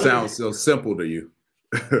 it sounds so simple to you.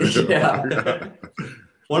 Yeah.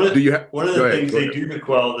 One of the things they do,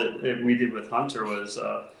 Miquel, that we did with Hunter was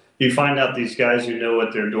you find out these guys who know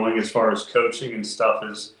what they're doing as far as coaching and stuff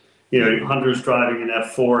is, Hunter's driving an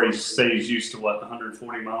F4. He's used to what,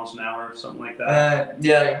 140 miles an hour or something like that?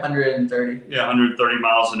 Yeah, 130. Yeah, 130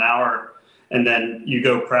 miles an hour. And then you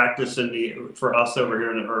go practice for us over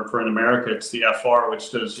here in America, it's the FR,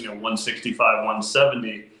 which does, 165,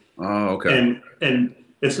 170. Oh, okay. And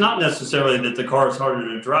it's not necessarily that the car is harder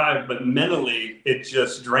to drive, but mentally it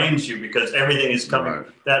just drains you because everything is coming. Right.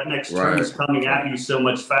 That next turn is coming at you so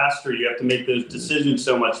much faster. You have to make those decisions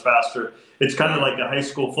so much faster. It's kind of like a high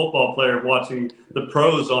school football player watching the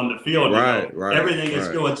pros on the field. Right. Everything is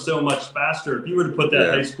going so much faster. If you were to put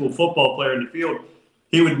that high school football player in the field,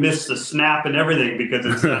 he would miss the snap and everything because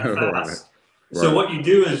it's that fast. So what you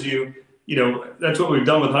do is that's what we've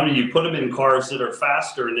done with Hunter. You put them in cars that are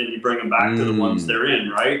faster, and then you bring them back to the ones they're in,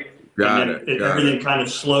 right? Everything kind of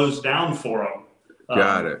slows down for them.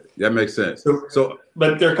 Got it. That makes sense.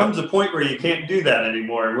 But there comes a point where you can't do that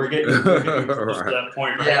anymore, and we're getting close to that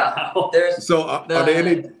point now. Are there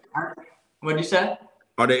any? What did you say?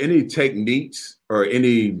 Are there any techniques or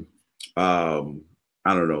any?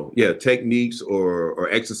 I don't know. Yeah, techniques or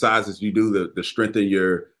exercises you do to strengthen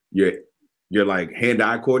your like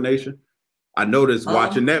hand-eye coordination. I noticed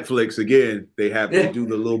watching Netflix again, they do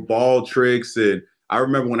the little ball tricks, and I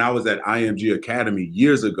remember when I was at IMG Academy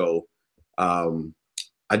years ago,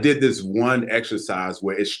 I did this one exercise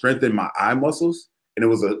where it strengthened my eye muscles, and it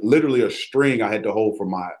was literally a string I had to hold from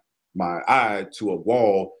my eye to a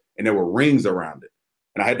wall, and there were rings around it,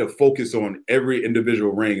 and I had to focus on every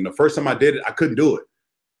individual ring. And the first time I did it, I couldn't do it.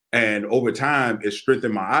 And over time, it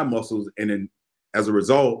strengthened my eye muscles. And then as a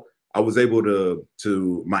result, I was able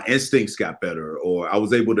to my instincts got better, or I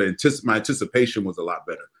was able to my anticipation was a lot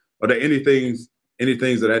better. Are there any things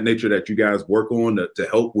of that nature that you guys work on to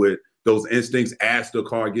help with those instincts as the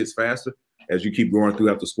car gets faster, as you keep going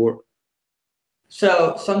throughout the sport?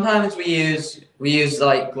 So sometimes we use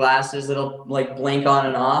like glasses that'll like blink on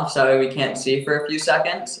and off, so that way we can't see for a few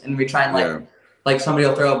seconds, and we try and like somebody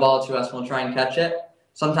will throw a ball to us and we'll try and catch it.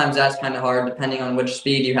 Sometimes that's kind of hard depending on which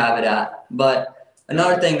speed you have it at. But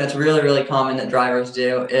another thing that's really, really common that drivers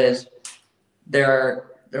do is they're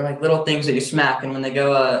like little things that you smack, and when they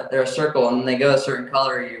go they're a circle, and when they go a certain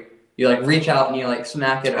color, you like reach out and you like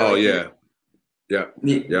smack it. Oh, yeah.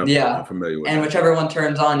 I'm familiar with and that. Whichever one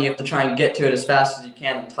turns on, you have to try and get to it as fast as you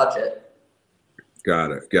can and touch it.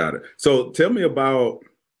 Got it. So tell me about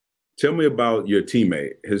your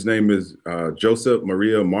teammate. His name is Joseph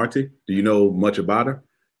Maria Marti. Do you know much about him?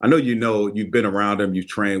 I know you've been around him, you've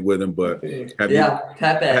trained with him, but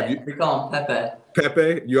Pepe. We call him Pepe.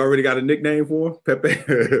 Pepe? You already got a nickname for him? Pepe?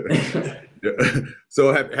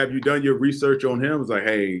 So have you done your research on him? It's like,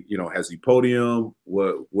 hey, has he podium?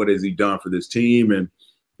 What has he done for this team? And,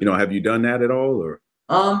 have you done that at all? Or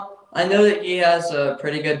I know that he has a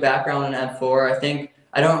pretty good background in F4. I think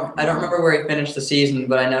I don't remember where he finished the season,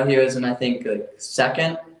 but I know he was in, I think, like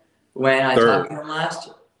second when I talked to him last.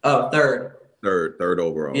 Oh, third. Third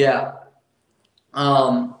overall. Yeah.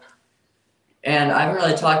 And I haven't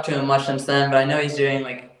really talked to him much since then, but I know he's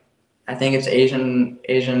doing I think it's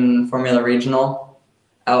Asian Formula Regional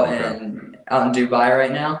out in Dubai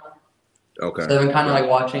right now. Okay. So I've been kind of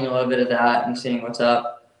watching a little bit of that and seeing what's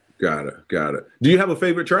up. Got it. Do you have a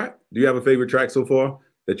favorite track? So far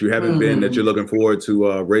that you haven't been, that you're looking forward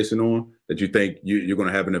to racing on, that you think you're going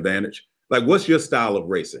to have an advantage? Like, what's your style of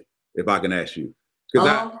racing, if I can ask you?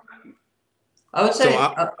 I would say,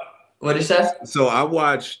 what did you say? So I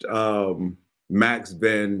watched Max I'm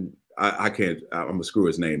going to screw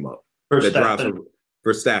his name up.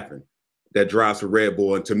 Verstappen. That drives for Red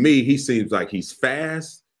Bull. And to me, he seems like he's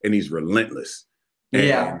fast and he's relentless.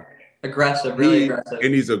 And aggressive, really aggressive.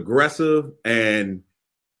 And he's aggressive. And,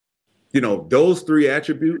 those three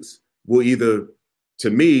attributes will either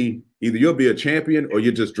you'll be a champion or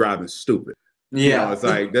you're just driving stupid. Yeah. It's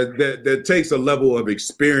like that takes a level of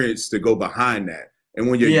experience to go behind that. And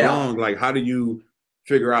when you're young, how do you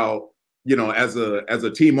figure out you know, as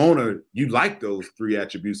a team owner, you like those three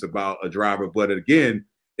attributes about a driver, but again,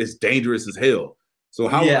 it's dangerous as hell. So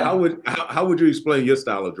how would you explain your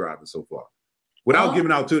style of driving so far? Without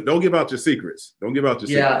don't give out your secrets. Don't give out your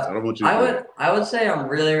secrets. I don't want you to I would say I'm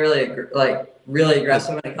really, really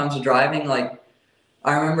aggressive when it comes to driving. Like,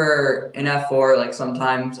 I remember in F4, like,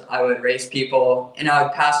 sometimes I would race people and I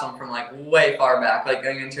would pass them from like way far back, like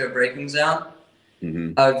going into a braking zone.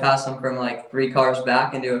 Mm-hmm. I would pass them from like 3 cars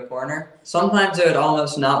back into a corner. Sometimes it would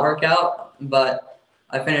almost not work out, but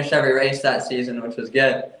I finished every race that season, which was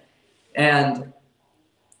good. And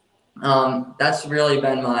that's really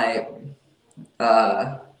been my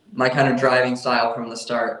kind of driving style from the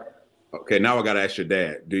start. Okay, now I got to ask your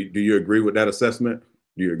dad. Do you agree with that assessment?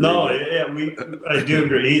 Do you agree? No, I do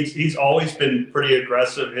agree. He's always been pretty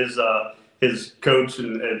aggressive. His coach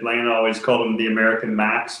in Atlanta always called him the American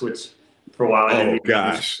Max, which for a while I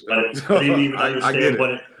didn't even understand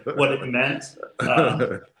what it meant.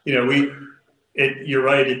 You know, you're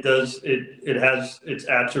right. It does. It has its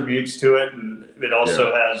attributes to it, and it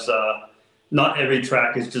also has. Not every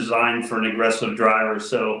track is designed for an aggressive driver.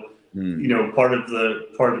 So, you know, part of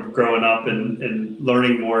growing up and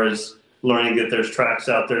learning more is learning that there's tracks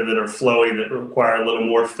out there that are flowy that require a little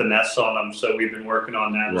more finesse on them. So we've been working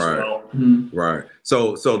on that as well. Mm-hmm. Right.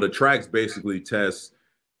 So the tracks basically test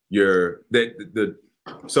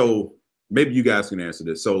so maybe you guys can answer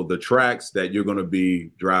this. So the tracks that you're going to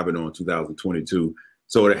be driving on 2022,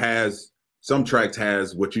 so some tracks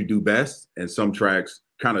has what you do best, and some tracks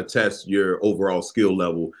kind of test your overall skill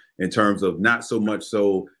level in terms of not so much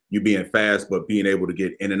so you being fast, but being able to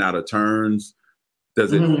get in and out of turns.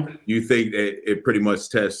 Does it, you think it pretty much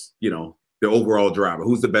tests, you know, the overall driver,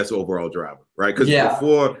 who's the best overall driver, right? Because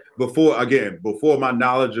before my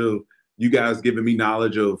knowledge of you guys giving me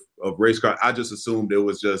knowledge of race car, I just assumed it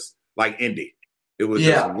was just like Indy. It was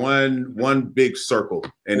just one big circle,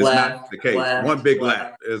 and it's not the case. One big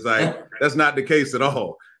lap. It's like, that's not the case at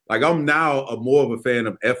all. Like, I'm now more of a fan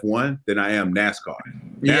of F1 than I am NASCAR.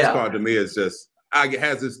 NASCAR to me is just, it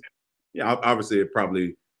has this, obviously it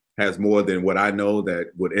probably has more than what I know that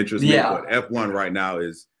would interest me, but F1 right now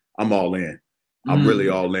is, I'm all in. I'm really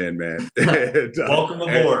all in, man. Welcome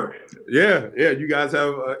aboard. Yeah, you guys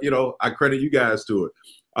have, I credit you guys to it.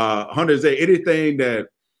 Hunter, is there anything that,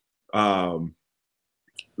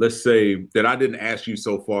 let's say, that I didn't ask you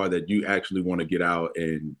so far that you actually want to get out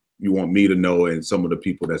and you want me to know, and some of the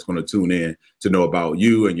people that's going to tune in to know about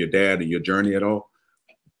you and your dad and your journey at all?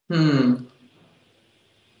 Good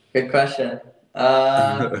question.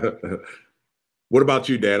 What about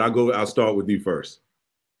you, Dad? I'll start with you first.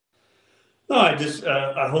 No,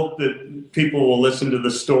 I hope that people will listen to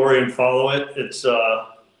the story and follow it. It's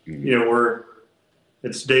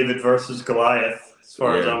it's David versus Goliath as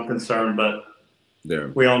far as I'm concerned, but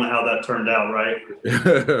we all know how that turned out, right?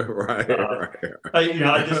 Right.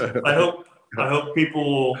 I hope people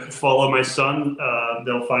will follow my son.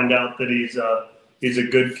 They'll find out that he's a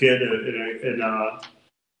good kid,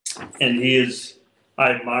 and he is.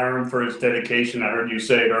 I admire him for his dedication. I heard you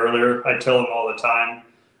say it earlier. I tell him all the time.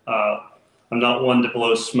 I'm not one to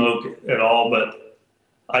blow smoke at all, but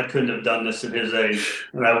I couldn't have done this at his age,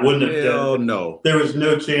 and I wouldn't have done. No. There was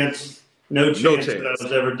no chance that I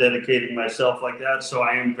was ever dedicating myself like that. So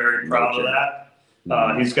I am very proud of that.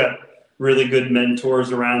 He's got really good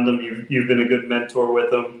mentors around him. You've been a good mentor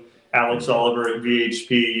with him. Alex Oliver at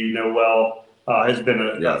VHP, has been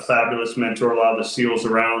a fabulous mentor. A lot of the SEALs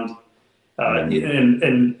around,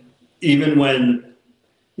 and even when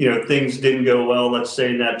things didn't go well, let's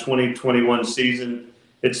say in that 2021 season,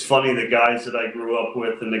 it's funny, the guys that I grew up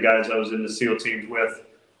with and the guys I was in the SEAL teams with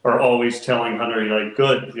are always telling Hunter,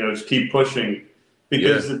 good, just keep pushing.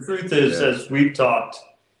 Because the truth is, as we've talked,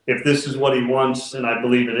 if this is what he wants, and I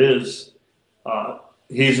believe it is,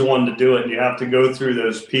 he's the one to do it. And you have to go through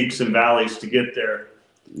those peaks and valleys to get there.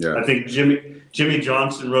 Yeah. I think Jimmy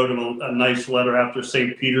Johnson wrote him a nice letter after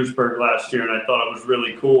St. Petersburg last year, and I thought it was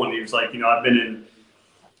really cool. And he was like, I've been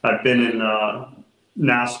in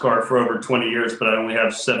NASCAR for over 20 years, but I only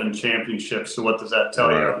have 7 championships. So what does that tell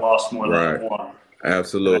you? I've lost more than I've won.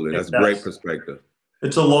 Absolutely. That's great perspective.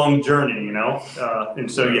 It's a long journey, and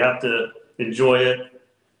so you have to enjoy it.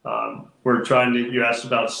 You asked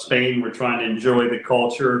about Spain. We're trying to enjoy the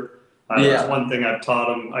culture. That's one thing I've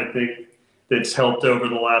taught him, I think, that's helped over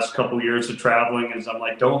the last couple of years of traveling is I'm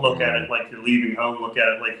like, don't look at it like you're leaving home. Look at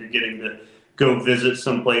it like you're getting to go visit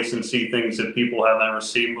someplace and see things that people haven't ever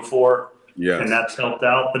seen before. Yeah. And that's helped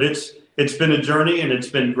out. But it's been a journey, and it's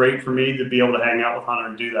been great for me to be able to hang out with Hunter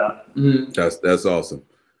and do that. Mm-hmm. That's awesome.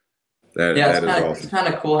 That is awesome. It's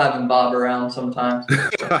kind of cool having Bob around sometimes.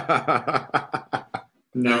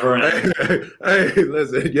 Never end. Hey,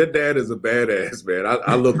 listen, your dad is a badass, man.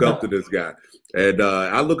 I look up to this guy, and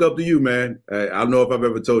I look up to you, man. I don't know if I've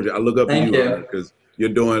ever told you, I look up to you because you're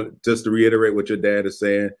doing. Just to reiterate what your dad is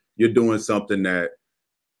saying, you're doing something that,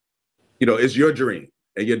 you know, it's your dream,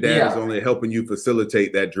 and your dad is only helping you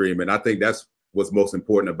facilitate that dream. And I think that's what's most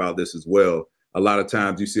important about this as well. A lot of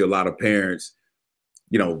times, you see a lot of parents,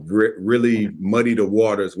 you know, really muddy the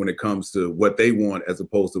waters when it comes to what they want as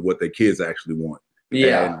opposed to what their kids actually want.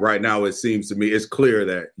 Yeah. And right now, it seems to me it's clear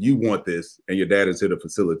that you want this and your dad is here to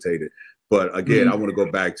facilitate it. But again, I want to go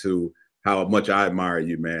back to how much I admire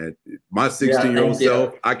you, man. My 16-year-old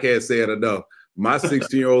self, I can't say it enough. My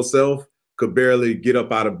 16-year-old self could barely get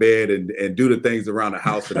up out of bed and do the things around the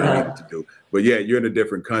house that I needed to do. But yeah, you're in a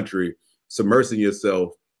different country, submersing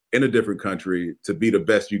yourself in a different country to be the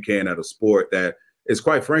best you can at a sport that is,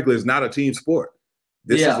 quite frankly, is not a team sport.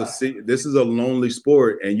 This is a lonely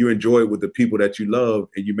sport, and you enjoy it with the people that you love,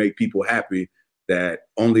 and you make people happy that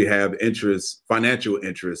only have interest, financial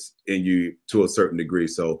interest in you to a certain degree.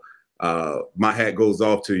 So my hat goes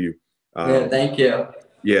off to you. Thank you.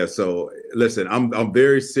 Yeah. So listen, I'm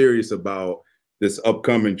very serious about this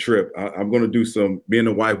upcoming trip. I'm going to do me and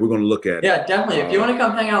the wife, we're going to look at it. Yeah, definitely. If you want to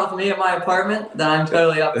come hang out with me at my apartment, then I'm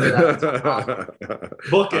totally up for that.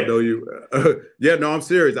 Book it. I know you. Yeah, no, I'm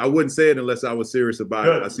serious. I wouldn't say it unless I was serious about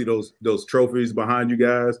it. I see those trophies behind you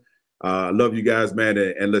guys. I love you guys, man.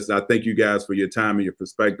 And listen, I thank you guys for your time and your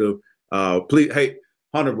perspective. Please, hey,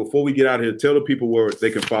 Hunter, before we get out of here, tell the people where they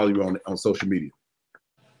can follow you on social media.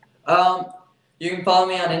 You can follow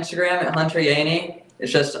me on Instagram at Hunter Yaney.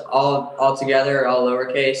 It's just all together, all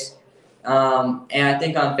lowercase. And I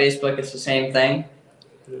think on Facebook it's the same thing.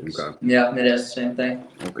 Okay. Yeah, it is the same thing.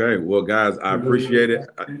 Okay. Well, guys, I appreciate it.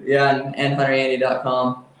 Yeah, and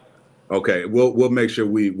HunterYaney.com. Okay. We'll make sure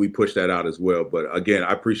we push that out as well. But again,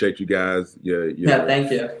 I appreciate you guys.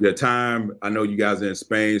 Thank you. Your time. I know you guys are in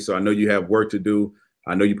Spain, so I know you have work to do.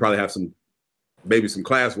 I know you probably have maybe some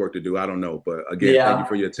class work to do. I don't know. But again, thank you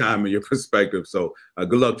for your time and your perspective. So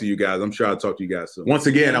good luck to you guys. I'm sure I'll talk to you guys soon. Once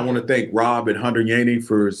again, I want to thank Rob and Hunter Yaney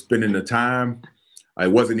for spending the time.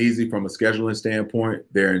 It wasn't easy from a scheduling standpoint.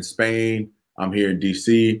 They're in Spain. I'm here in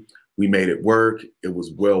DC. We made it work. It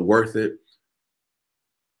was well worth it.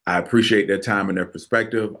 I appreciate their time and their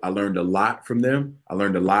perspective. I learned a lot from them. I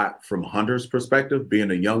learned a lot from Hunter's perspective, being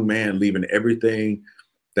a young man, leaving everything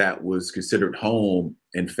that was considered home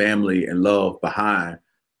and family and love behind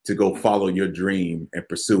to go follow your dream and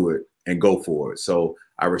pursue it and go for it. So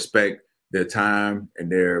I respect their time and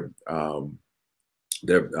their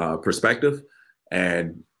perspective.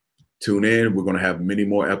 And tune in. We're going to have many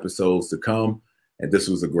more episodes to come. And this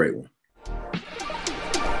was a great one.